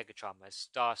Prime, as Megatron, as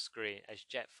Starscream, as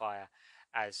Jetfire,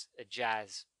 as a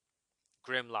Jazz,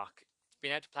 Grimlock.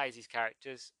 Being able to play as these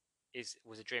characters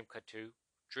was a dream come true.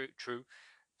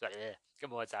 Get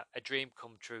my words out. A dream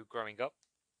come true growing up,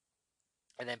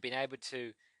 and then being able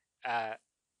to uh,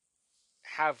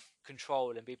 have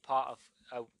control and be part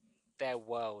of their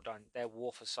world on their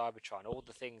war for Cybertron. All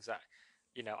the things that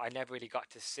I never really got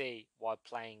to see while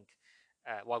playing,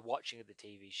 while watching the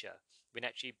TV show. Being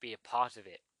actually be a part of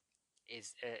it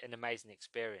is an amazing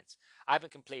experience. I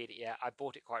haven't completed it yet. I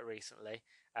bought it quite recently.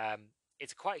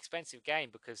 It's a quite expensive game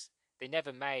because they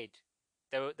never made.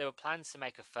 There were plans to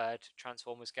make a third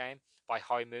Transformers game by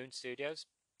High Moon Studios,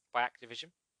 by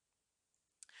Activision,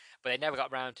 but they never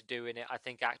got around to doing it. I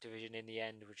think Activision in the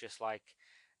end was just like,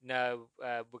 no,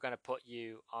 we're going to put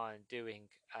you on doing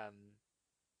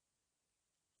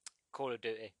Call of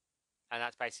Duty, and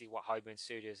that's basically what High Moon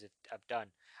Studios have done.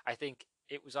 I think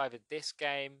it was either this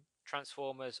game,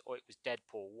 Transformers, or it was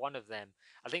Deadpool. One of them.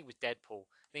 I think it was Deadpool.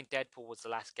 I think Deadpool was the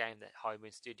last game that High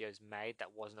Moon Studios made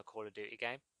that wasn't a Call of Duty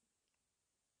game.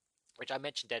 Which I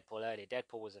mentioned Deadpool earlier.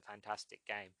 Deadpool was a fantastic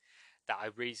game that I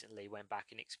recently went back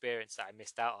and experienced that I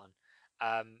missed out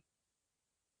on.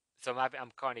 So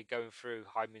I'm kind of going through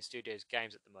High Moon Studios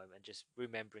games at the moment, just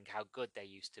remembering how good they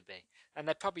used to be, and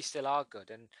they probably still are good.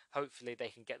 And hopefully they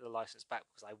can get the license back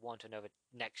because I want another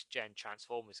next gen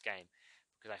Transformers game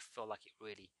because I feel like it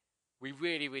really we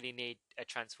really, really need a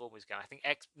Transformers game. I think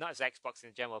not as Xbox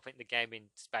in general. I think the gaming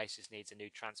space just needs a new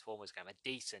Transformers game, a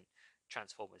decent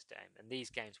Transformers game, and these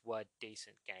games were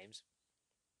decent games.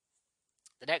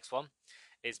 The next one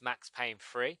is Max Payne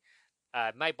 3,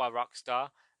 made by Rockstar.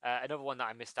 Another one that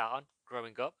I missed out on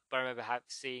growing up, but I remember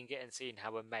seeing it and seeing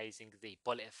how amazing the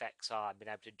bullet effects are, and being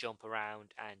able to jump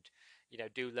around and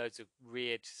do loads of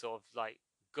weird sort of like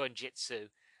gunjitsu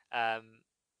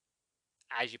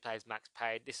as you play as Max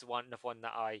Payne. This is another one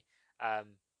that I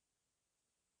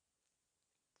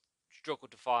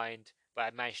struggled to find, but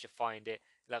I managed to find it.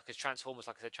 Because Transformers,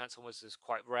 like I said, Transformers is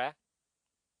quite rare,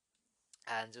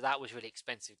 and that was a really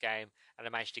expensive game, and I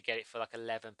managed to get it for like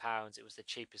 £11. It was the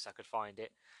cheapest I could find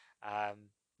it,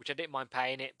 which I didn't mind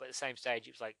paying it, but at the same stage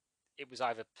it was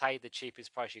either pay the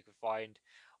cheapest price you could find,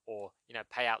 or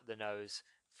pay out the nose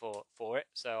for it.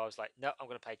 So I was like, no, I'm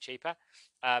going to pay cheaper.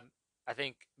 I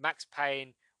think Max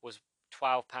Payne was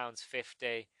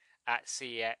 £12.50 at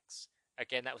CEX.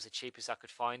 Again, that was the cheapest I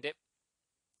could find it.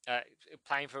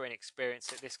 Playing for an experience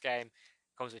that this game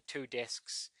comes with 2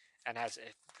 discs and has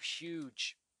a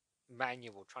huge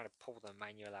manual. Trying to pull the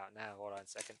manual out now. Hold on a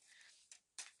second.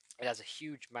 It has a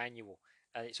huge manual,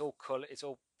 and it's all color. It's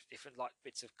all different like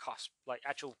bits of cost, like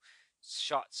actual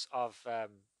shots of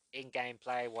in-game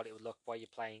play, what it would look while you're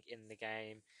playing in the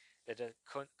game. The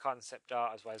concept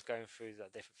art, as well as going through the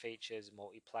different features,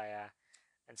 multiplayer,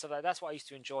 and so that's what I used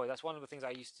to enjoy. That's one of the things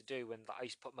I used to do when I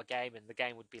used to put my game in. The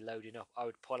game would be loading up. I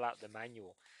would pull out the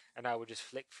manual, and I would just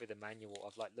flick through the manual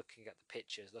of like looking at the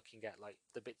pictures, looking at like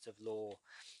the bits of lore,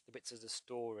 the bits of the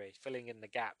story, filling in the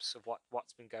gaps of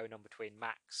what's been going on between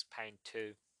Max Payne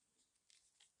 2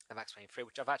 and Max Payne 3.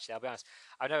 Which I'll be honest,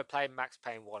 I've never played Max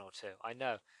Payne 1 or 2. I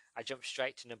know I jumped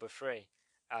straight to number 3,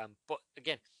 but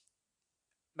again,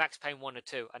 Max Payne 1 or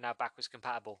 2 are now backwards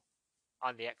compatible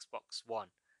on the Xbox One,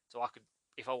 so I could,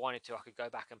 if I wanted to, I could go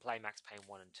back and play Max Payne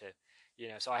 1 and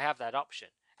 2. So I have that option.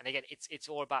 And again, it's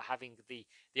all about having the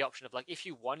option of, like, if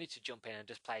you wanted to jump in and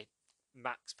just play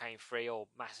Max Payne 3 or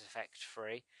Mass Effect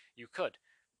 3, you could,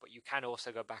 but you can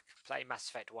also go back and play Mass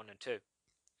Effect 1 and 2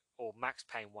 or Max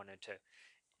Payne 1 and 2.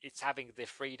 It's having the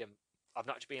freedom of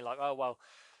not just being like, oh well,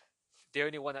 the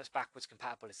only one that's backwards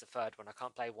compatible is the third one. I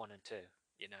can't play 1 and 2.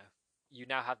 You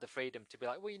now have the freedom to be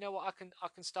like, well, you know what, I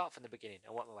can start from the beginning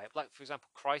and work my way up. Like, for example,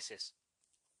 Crisis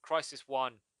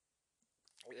 1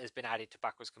 has been added to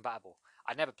backwards compatible.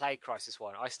 I never played Crisis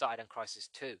 1. I started on Crisis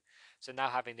 2. So now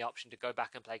having the option to go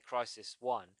back and play Crisis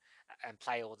 1 and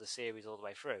play all the series all the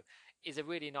way through is a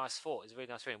really nice thought. It's a really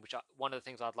nice feeling, which one of the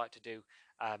things I'd like to do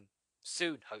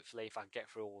soon, hopefully, if I can get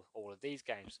through all of these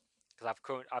games. Because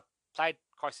I've played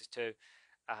Crisis 2.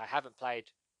 I haven't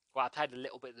played, well, I played a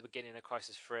little bit at the beginning of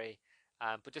Crisis 3.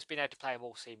 But just being able to play them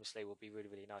all seamlessly will be a really,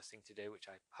 really nice thing to do, which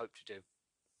I hope to do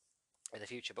in the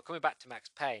future. But coming back to Max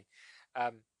Payne,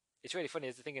 it's really funny.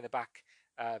 There's the thing in the back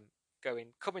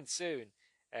coming soon,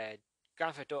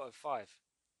 Grand Theft Auto 5.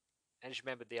 I just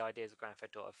remembered the ideas of Grand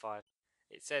Theft Auto 5.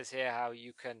 It says here how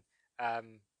you can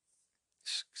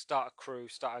start a crew,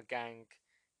 start a gang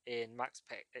in Max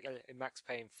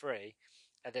Payne 3,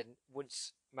 and then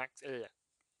once trying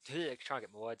to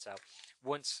get my words out.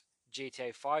 Once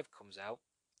GTA 5 comes out,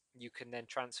 you can then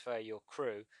transfer your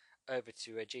crew over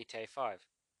to a GTA 5,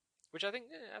 which I think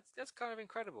that's kind of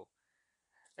incredible.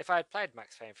 If I had played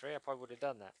Max Payne 3, I probably would have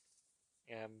done that,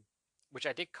 which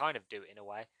I did kind of do in a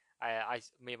way.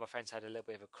 Me and my friends had a little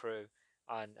bit of a crew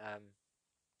on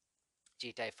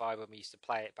GTA 5 when we used to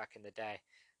play it back in the day.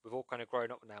 We've all kind of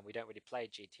grown up now, and we don't really play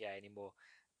GTA anymore,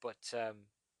 but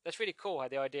that's really cool. How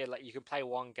the idea, like, you can play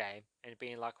one game and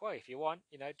being like, well, if you want,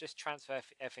 just transfer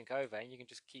everything over and you can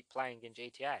just keep playing in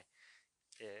GTA.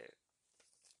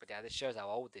 But yeah, this shows how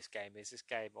old this game is. This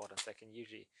game, hold on a second,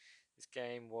 this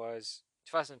game was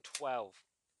 2012.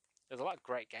 There's a lot of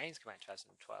great games coming out in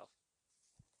 2012.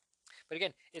 But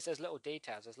again, it's those little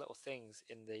details, those little things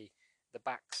in the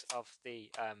backs of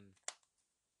the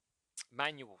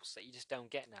manuals that you just don't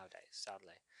get nowadays,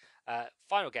 sadly.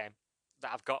 Final game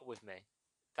that I've got with me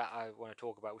that I want to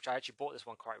talk about, which I actually bought this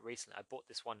one quite recently. I bought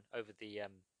this one over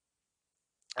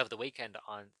the weekend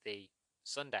on the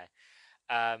Sunday.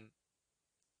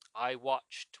 I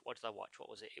watched. What did I watch? What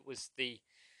was it? It was the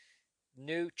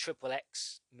new Triple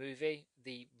X movie,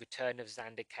 The Return of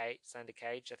Xander Cage,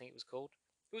 I think it was called.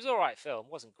 It was an alright film.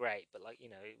 It wasn't great, but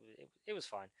it was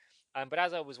fine. But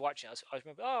as I was watching, I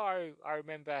remember. I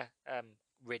remember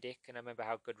Riddick, and I remember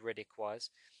how good Riddick was.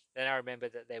 Then I remember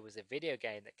that there was a video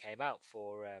game that came out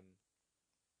for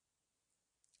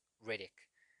Riddick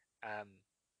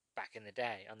back in the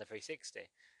day on the 360.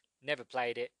 Never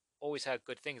played it. Always heard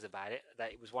good things about it.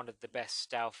 That it was one of the best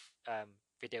stealth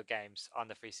video games on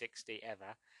the 360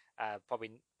 ever.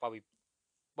 Probably.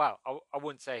 Well, I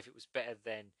wouldn't say if it was better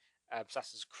than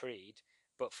Assassin's Creed,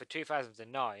 but for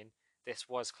 2009, this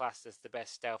was classed as the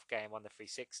best stealth game on the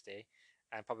 360,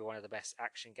 and probably one of the best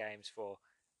action games for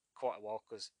quite a while.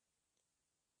 Because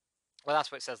well,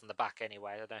 that's what it says on the back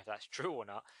anyway. I don't know if that's true or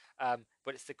not.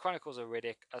 But it's the Chronicles of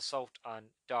Riddick: Assault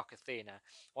on Dark Athena.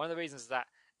 One of the reasons that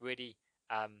really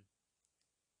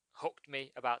hooked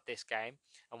me about this game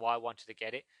and why I wanted to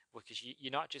get it, because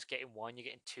you're not just getting one, you're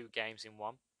getting two games in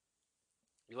one.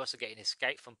 You're also getting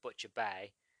Escape from Butcher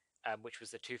Bay, which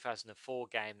was the 2004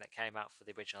 game that came out for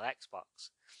the original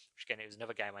Xbox. Which again, it was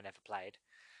another game I never played.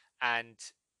 And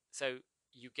so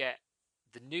you get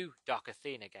the new Dark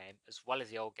Athena game as well as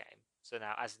the old game. So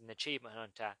now, as an achievement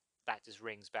hunter, that just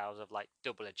rings bells of like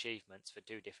double achievements for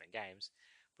two different games.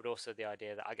 But also the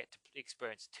idea that I get to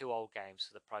experience two old games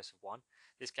for the price of one.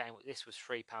 This was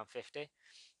 £3.50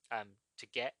 to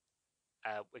get.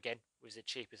 Again, was the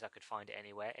cheapest I could find it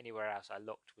anywhere. Anywhere else I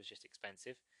looked was just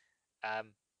expensive.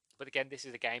 But again, this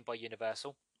is a game by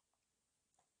Universal.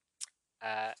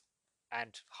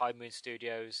 And High Moon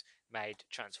Studios made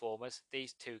Transformers.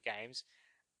 These two games,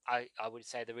 I would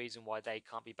say the reason why they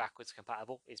can't be backwards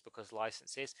compatible is because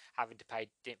licenses, having to pay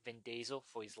Vin Diesel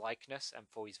for his likeness and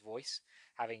for his voice,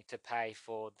 having to pay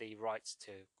for the rights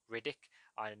to Riddick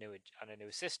on a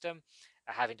newer system,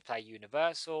 having to pay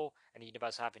Universal, and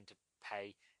Universal having to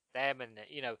pay them, and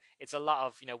it's a lot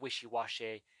of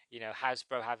wishy-washy.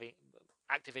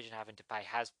 Activision having to pay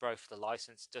Hasbro for the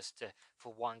license just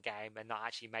for one game and not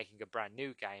actually making a brand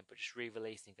new game, but just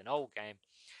re-releasing an old game.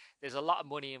 There's a lot of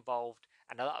money involved,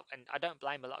 and I don't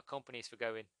blame a lot of companies for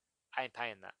going, I ain't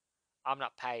paying that. I'm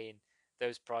not paying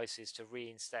those prices to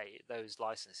reinstate those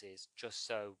licenses just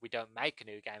so we don't make a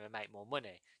new game and make more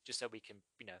money, just so we can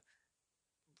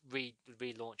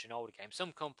relaunch an older game.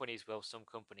 Some companies will, some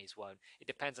companies won't. It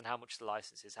depends on how much the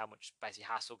license is, how much basically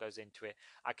hassle goes into it.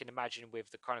 I can imagine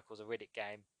with the Chronicles of Riddick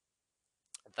game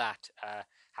that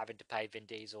having to pay Vin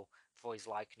Diesel for his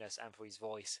likeness and for his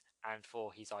voice and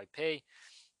for his IP,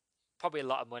 probably a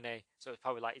lot of money. So it's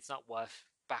probably like it's not worth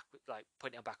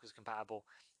putting it backwards compatible.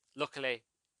 Luckily,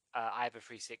 I have a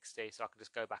 360, so I can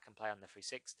just go back and play on the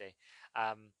 360.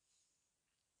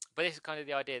 But this is kind of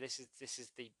the idea. This is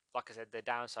the, like I said, the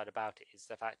downside about it is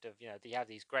the fact of they have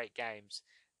these great games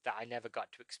that I never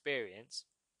got to experience,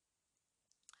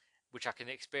 which I can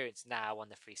experience now on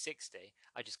the 360.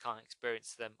 I just can't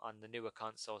experience them on the newer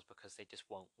consoles because they just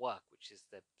won't work, which is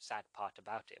the sad part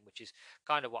about it, and which is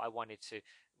kind of what I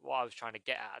was trying to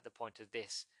get at the point of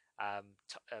this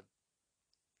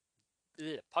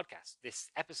podcast, this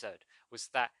episode, was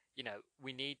that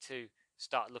we need to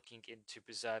start looking into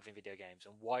preserving video games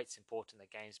and why it's important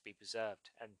that games be preserved.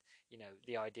 And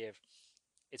the idea of,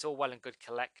 it's all well and good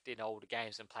collecting older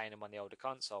games and playing them on the older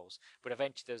consoles, but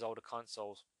eventually those older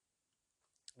consoles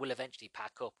will eventually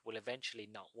pack up, will eventually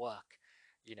not work.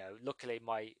 Luckily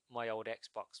my old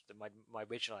Xbox, my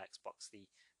original Xbox, the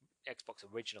Xbox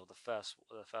original, the first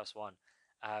one,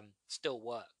 still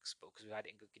works, but because we had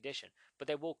it in good condition. But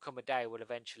there will come a day where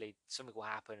eventually something will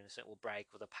happen and something will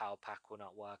break, or the power pack will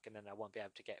not work, and then I won't be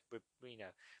able to get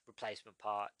replacement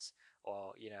parts,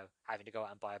 or having to go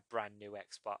out and buy a brand new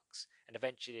Xbox. And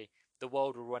eventually the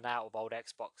world will run out of old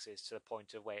Xboxes to the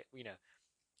point of where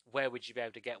would you be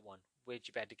able to get one? Where'd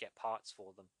you be able to get parts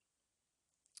for them?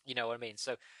 You know what I mean?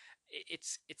 So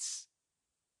it's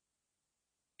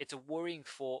a worrying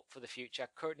thought for the future.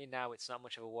 Currently now it's not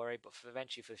much of a worry, but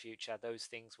eventually for the future those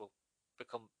things will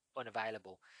become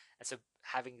unavailable. And so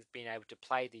having been able to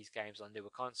play these games on newer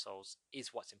consoles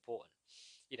is what's important.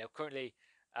 Currently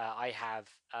I have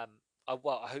I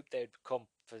hope they'd come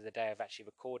for the day of actually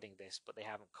recording this, but they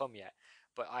haven't come yet.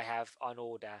 But I have on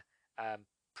order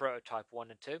Prototype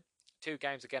 1 and 2. Two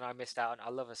games again I missed out on. I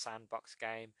love a sandbox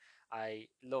game. I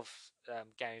love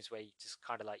games where you just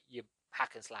kind of like you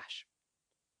hack and slash.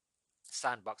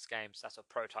 Sandbox games, that's what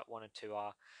Prototype 1 and 2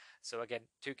 are. So again,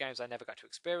 two games I never got to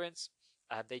experience.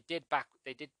 They did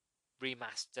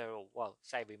remaster, or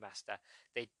say remaster,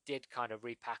 they did kind of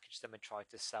repackage them and try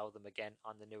to sell them again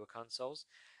on the newer consoles,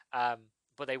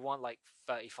 but they want like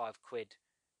 35 quid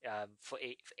for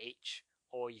each,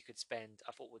 or you could spend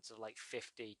upwards of like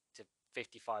 50 to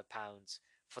 55 pounds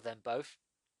for them both.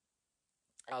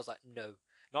 And I was like, no.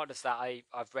 Not just that,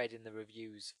 I've read in the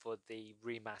reviews for the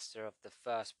remaster of the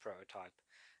first Prototype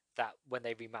that when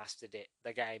they remastered it,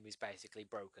 the game is basically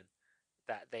broken.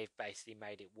 That they've basically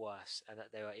made it worse, and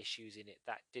that there are issues in it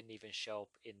that didn't even show up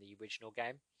in the original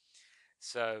game.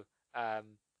 So,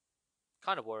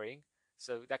 kind of worrying.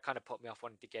 So that kind of put me off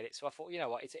wanting to get it. So I thought, you know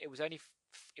what, it was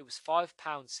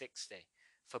 £5.60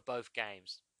 for both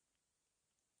games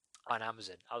on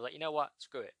Amazon. I was like, you know what,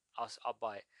 screw it, I'll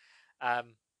buy it.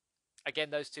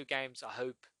 Again, those two games, I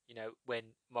hope, when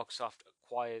Microsoft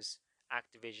acquires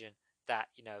Activision, that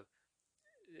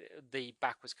the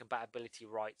backwards compatibility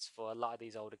rights for a lot of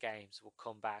these older games will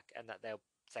come back, and that they'll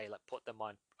say, like, put them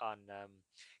on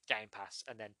Game Pass,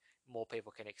 and then more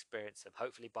people can experience them.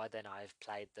 Hopefully by then I've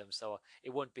played them, so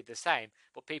it won't be the same,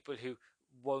 but people who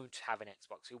won't have an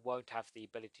Xbox, who won't have the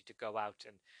ability to go out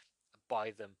and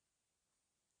buy them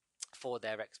for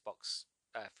their Xbox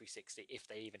 360, if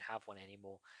they even have one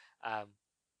anymore,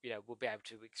 will be able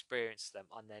to experience them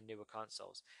on their newer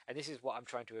consoles. And this is what I'm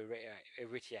trying to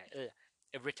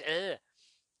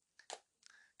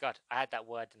God, I had that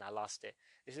word and I lost it.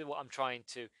 This is what I'm trying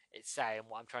to say, and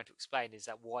what I'm trying to explain is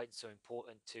that why it's so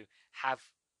important to have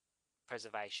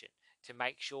preservation, to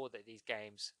make sure that these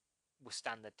games will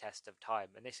stand the test of time.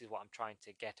 And this is what I'm trying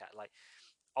to get at. Like,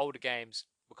 older games,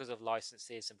 because of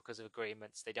licenses and because of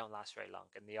agreements, they don't last very long.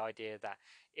 And the idea that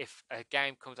if a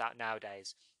game comes out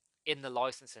nowadays, in the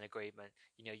licensing agreement,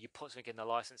 you put something in the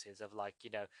licenses of, like,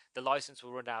 the license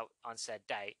will run out on said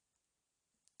date,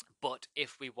 but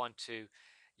if we want to,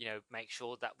 make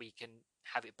sure that we can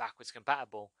have it backwards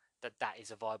compatible, that is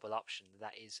a viable option.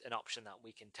 That is an option that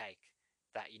we can take.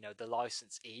 That, the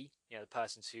licensee, the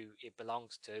persons who it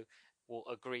belongs to, will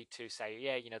agree to say,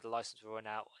 yeah, the license will run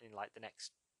out in like the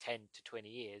next 10 to 20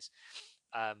 years.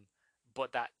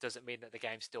 But that doesn't mean that the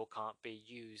game still can't be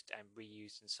used and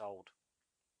reused and sold.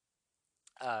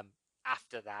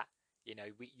 After that,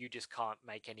 you just can't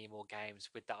make any more games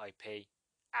with the IP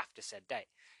after said date.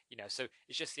 So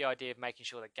it's just the idea of making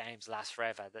sure that games last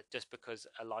forever. That just because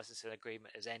a licensing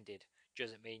agreement has ended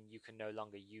doesn't mean you can no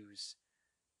longer use,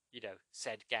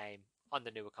 said game on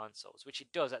the newer consoles, which it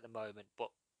does at the moment. But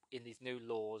in these new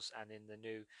laws and in the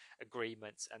new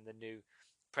agreements and the new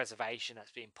preservation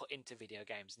that's being put into video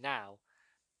games now,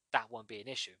 that won't be an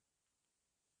issue.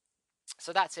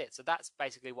 So that's it. So that's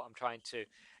basically what I'm trying to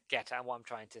get at, and what I'm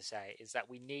trying to say is that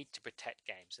we need to protect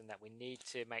games, and that we need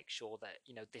to make sure that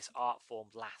this art form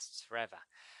lasts forever.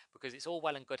 Because it's all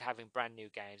well and good having brand new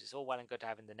games, it's all well and good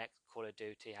having the next Call of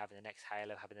Duty, having the next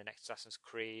Halo, having the next Assassin's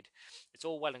Creed. It's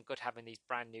all well and good having these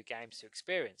brand new games to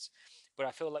experience, but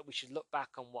I feel like we should look back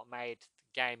on what made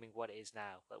gaming what it is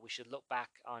now. Like, we should look back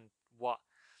on what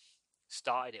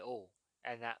started it all,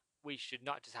 and that we should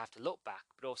not just have to look back,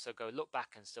 but also go look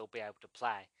back and still be able to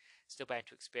play, still be able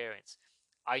to experience.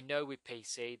 I know with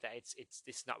PC that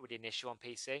it's not really an issue on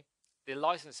PC. The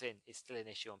licensing is still an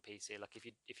issue on PC. Like,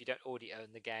 if you don't already own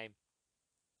the game,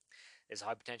 there's a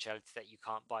high potentiality that you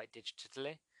can't buy it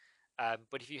digitally.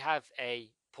 But if you have a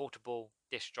portable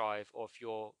disk drive, or if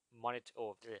your monitor,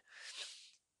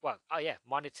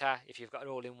 monitor, if you've got an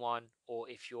all-in-one, or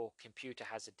if your computer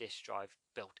has a disk drive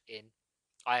built in.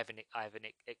 I have an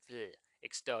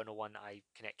external one that I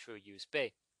connect through a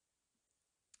USB.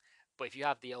 But if you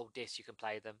have the old discs, you can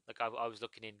play them. Like, I was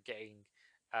looking in getting,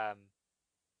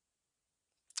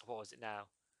 what was it now?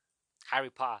 Harry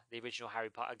Potter, the original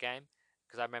Harry Potter game,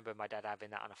 because I remember my dad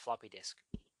having that on a floppy disk.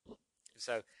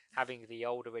 So having the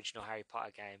old original Harry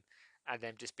Potter game and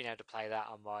then just being able to play that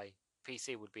on my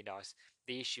PC would be nice.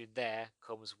 The issue there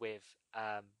comes with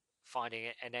finding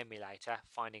an emulator,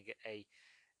 finding a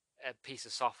piece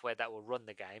of software that will run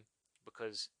the game,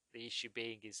 because the issue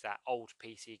being is that old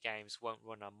PC games won't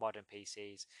run on modern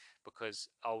PCs, because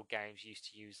old games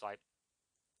used to use, like,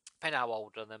 depending how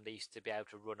old on them, they used to be able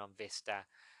to run on Vista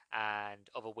and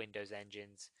other Windows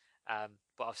engines,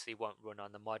 but obviously won't run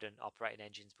on the modern operating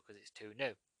engines because it's too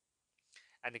new.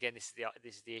 And again, this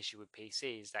is the issue with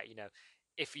PCs, that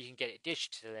if you can get it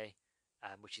digitally,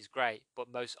 which is great,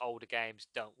 but most older games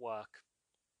don't work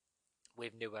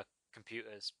with newer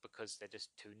computers because they're just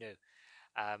too new.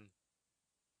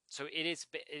 So it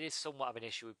is somewhat of an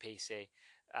issue with PC,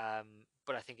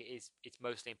 but I think it's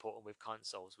mostly important with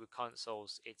consoles. With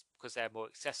consoles, it's because they're more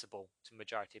accessible to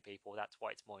majority of people. That's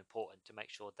why it's more important to make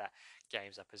sure that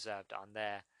games are preserved on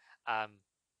there,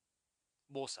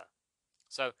 more so.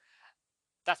 So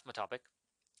that's my topic.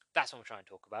 That's what I'm trying to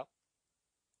talk about.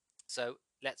 So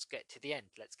let's get to the end.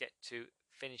 Let's get to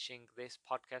finishing this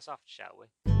podcast off, shall we?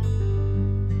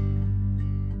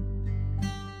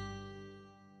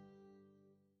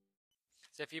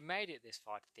 So if you made it this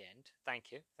far to the end,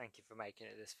 thank you. Thank you for making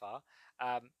it this far.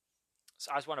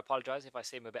 So I just want to apologise if I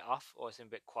seem a bit off or seem a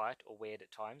bit quiet or weird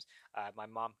at times. My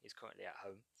mum is currently at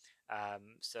home,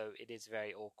 so it is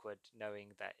very awkward knowing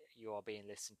that you are being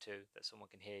listened to, that someone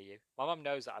can hear you. My mum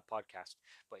knows that I podcast,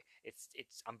 but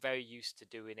I'm very used to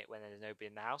doing it when there's nobody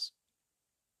in the house.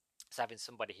 So having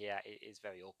somebody here is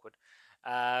very awkward.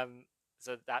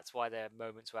 So that's why there are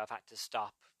moments where I've had to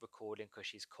stop recording because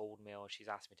she's called me or she's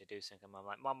asked me to do something. I'm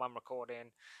like, Mom, I'm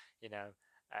recording, you know.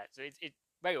 So it's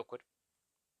very awkward.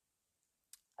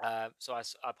 So I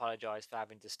apologise for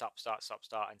having to stop, start,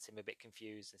 and seem a bit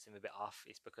confused and seem a bit off.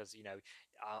 It's because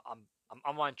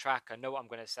I'm on track. I know what I'm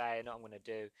going to say. I know what I'm going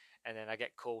to do, and then I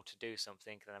get called to do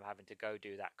something, and I'm having to go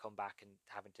do that. Come back and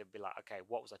having to be like, okay,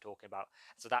 what was I talking about?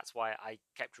 So that's why I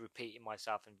kept repeating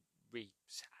myself and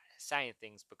saying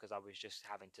things because I was just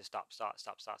having to stop.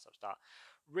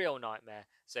 Real nightmare.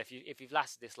 So if you've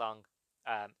lasted this long,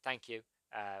 thank you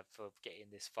for getting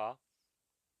this far.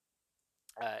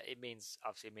 It means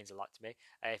a lot to me.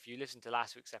 If you listen to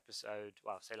last week's episode,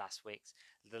 well, say last week's,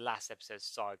 the last episode's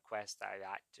side quest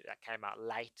that came out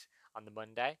late on the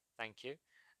Monday. Thank you.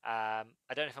 I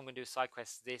don't know if I'm going to do side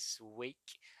quests this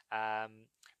week,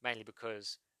 mainly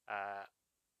because,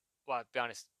 well, to be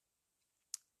honest,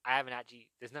 I haven't actually.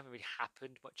 There's nothing really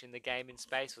happened much in the game in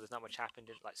space, or there's not much happened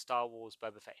in like Star Wars.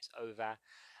 Boba Fett is over.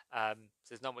 So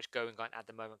there's not much going on at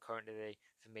the moment currently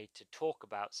for me to talk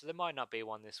about. So there might not be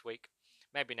one this week.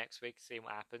 Maybe next week, see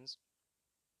what happens.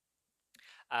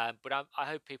 But I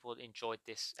hope people enjoyed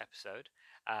this episode.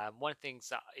 One of the things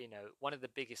that, one of the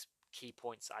biggest key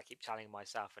points that I keep telling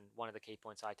myself, and one of the key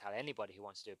points I tell anybody who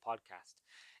wants to do a podcast,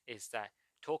 is that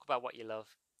talk about what you love,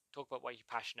 talk about what you're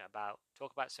passionate about,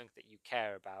 talk about something that you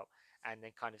care about, and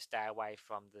then kind of stay away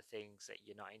from the things that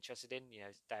you're not interested in.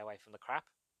 Stay away from the crap.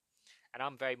 And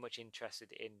I'm very much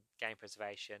interested in game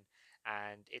preservation,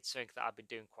 and it's something that I've been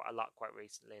doing quite a lot quite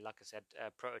recently. Like I said,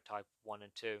 prototype 1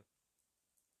 and 2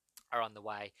 are on the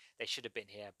way. They should have been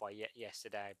here by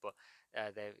yesterday, but I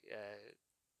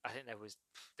think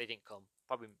they didn't come.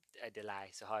 Probably a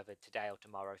delay. So either today or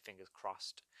tomorrow, fingers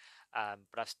crossed.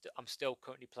 But I'm still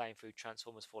currently playing through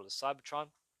Transformers: Fall of Cybertron,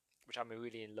 which I'm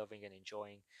really loving and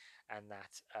enjoying, and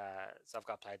that so I've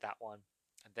got to play that one.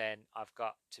 And then I've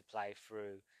got to play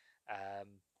through um,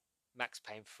 Max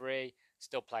Payne 3.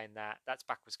 Still playing that. That's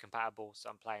backwards compatible, so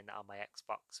I'm playing that on my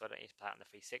Xbox, so I don't need to play it on the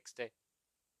 360.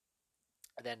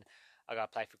 And then I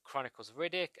got to play through Chronicles of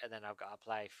Riddick, and then I've got to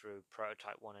play through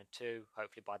Prototype 1 and 2.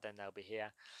 Hopefully by then they'll be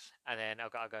here. And then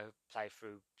I've got to go play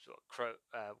through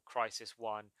Crisis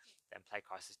 1, then play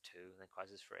Crisis 2, and then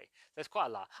Crisis 3. There's quite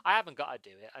a lot. I haven't got to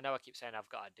do it. I know I keep saying I've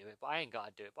got to do it, but I ain't got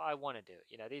to do it. But I want to do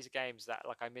it. These are games that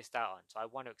I missed out on, so I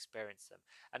want to experience them.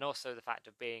 And also the fact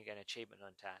of being an achievement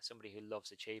hunter, somebody who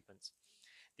loves achievements.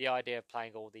 The idea of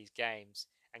playing all these games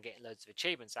and getting loads of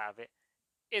achievements out of it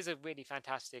is a really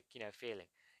fantastic, feeling,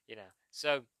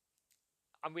 So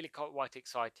I'm really quite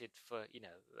excited for,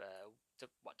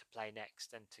 what to play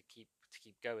next and to keep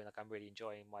going. Like I'm really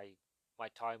enjoying my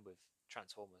time with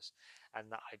Transformers,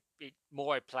 and that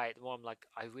more I play it, the more I'm like,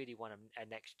 I really want a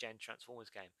next gen Transformers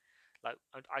game. Like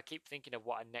I keep thinking of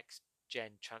what a next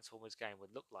gen Transformers game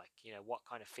would look like. What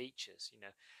kind of features,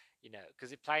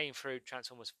 because playing through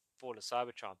Transformers: Fall of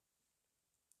Cybertron,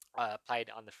 played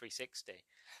it on the 360.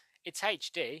 It's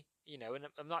HD, and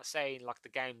I'm not saying like the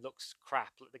game looks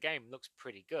crap. The game looks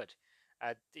pretty good.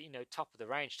 Top of the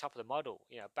range, top of the model.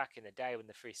 Back in the day when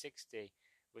the 360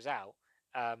 was out,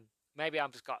 maybe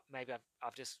I've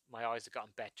just my eyes have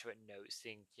gotten better at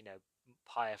noticing,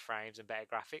 higher frames and better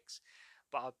graphics.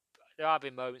 But there have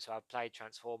been moments where I've played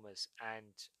Transformers,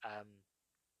 and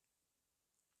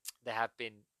there have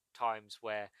been times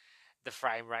where the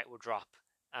frame rate will drop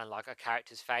and like a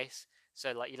character's face.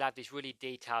 So like you'll have this really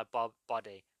detailed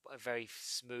body, but a very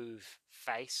smooth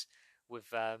face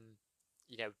with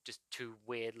just two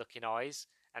weird looking eyes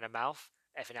and a mouth.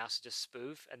 Everything else is just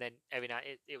smooth, and then every now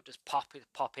it'll just pop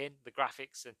in. The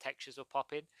graphics and textures will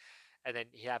pop in, and then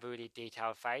you have a really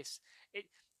detailed face.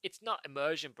 It's not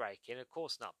immersion breaking, of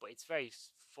course not, but it's very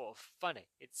sort of funny.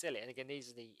 It's silly, and again, these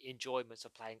are the enjoyments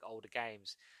of playing older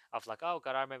games. Of like, oh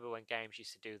god, I remember when games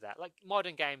used to do that. Like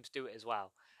modern games do it as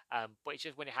well, but it's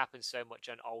just when it happens so much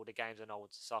on older games and older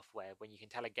software, when you can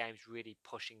tell a game's really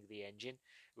pushing the engine,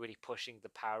 really pushing the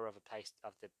power of the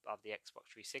Xbox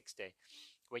 360.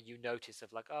 When you notice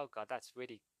of like, oh god, that's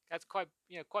quite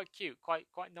cute,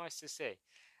 quite nice to see.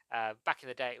 Back in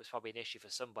the day, it was probably an issue for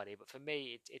somebody, but for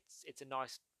me, it's a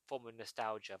nice form of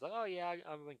nostalgia. Like, oh yeah, I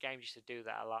remember when games used to do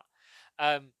that a lot.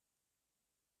 Um,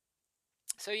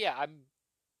 so yeah,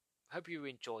 hope you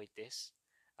enjoyed this.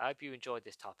 I hope you enjoyed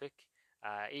this topic,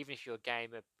 even if you're a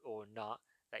gamer or not.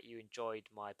 That you enjoyed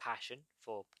my passion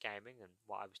for gaming and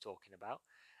what I was talking about,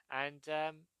 and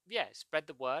yeah, spread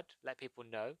the word. Let people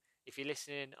know. If you're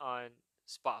listening on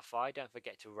Spotify, don't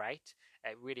forget to rate.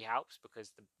 It really helps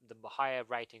because the higher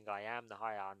rating I am, the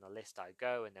higher on the list I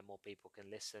go, and then more people can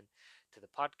listen to the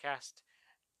podcast.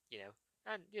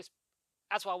 And just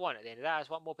That's what I want at the end of that. I just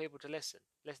want more people to listen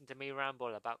to me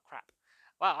ramble about crap.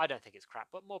 Well, I don't think it's crap,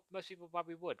 but most people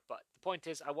probably would. But the point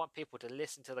is, I want people to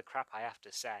listen to the crap I have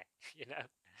to say. You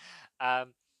know,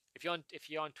 if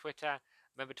you're on Twitter,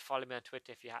 remember to follow me on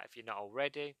Twitter if you're not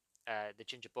already. The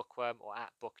Ginger Bookworm or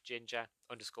at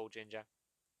 @bookginger_ginger,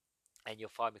 and you'll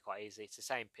find me quite easily. It's the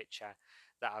same picture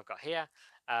that I've got here.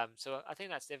 So I think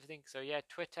that's everything. So yeah,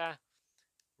 Twitter,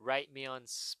 rate me on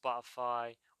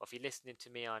Spotify, or if you're listening to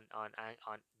me on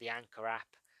the Anchor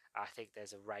app, I think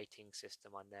there's a rating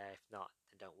system on there. If not,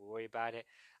 then don't worry about it.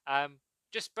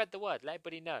 Just spread the word. Let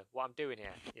everybody know what I'm doing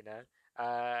here.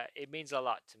 It means a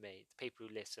lot to me, the people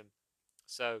who listen.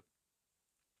 So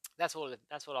that's all.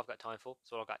 That's all I've got time for.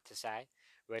 That's all I've got to say.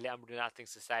 Really, I'm running out of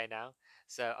things to say now,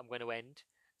 so I'm going to end.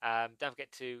 Don't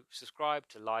forget to subscribe,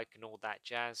 to like, and all that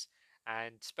jazz,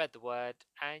 and spread the word.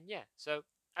 And yeah, so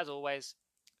as always,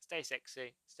 stay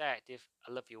sexy, stay active.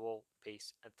 I love you all.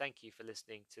 Peace, and thank you for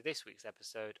listening to this week's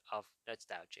episode of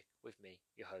Nerdstalgic with me,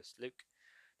 your host Luke,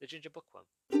 the Ginger Bookworm.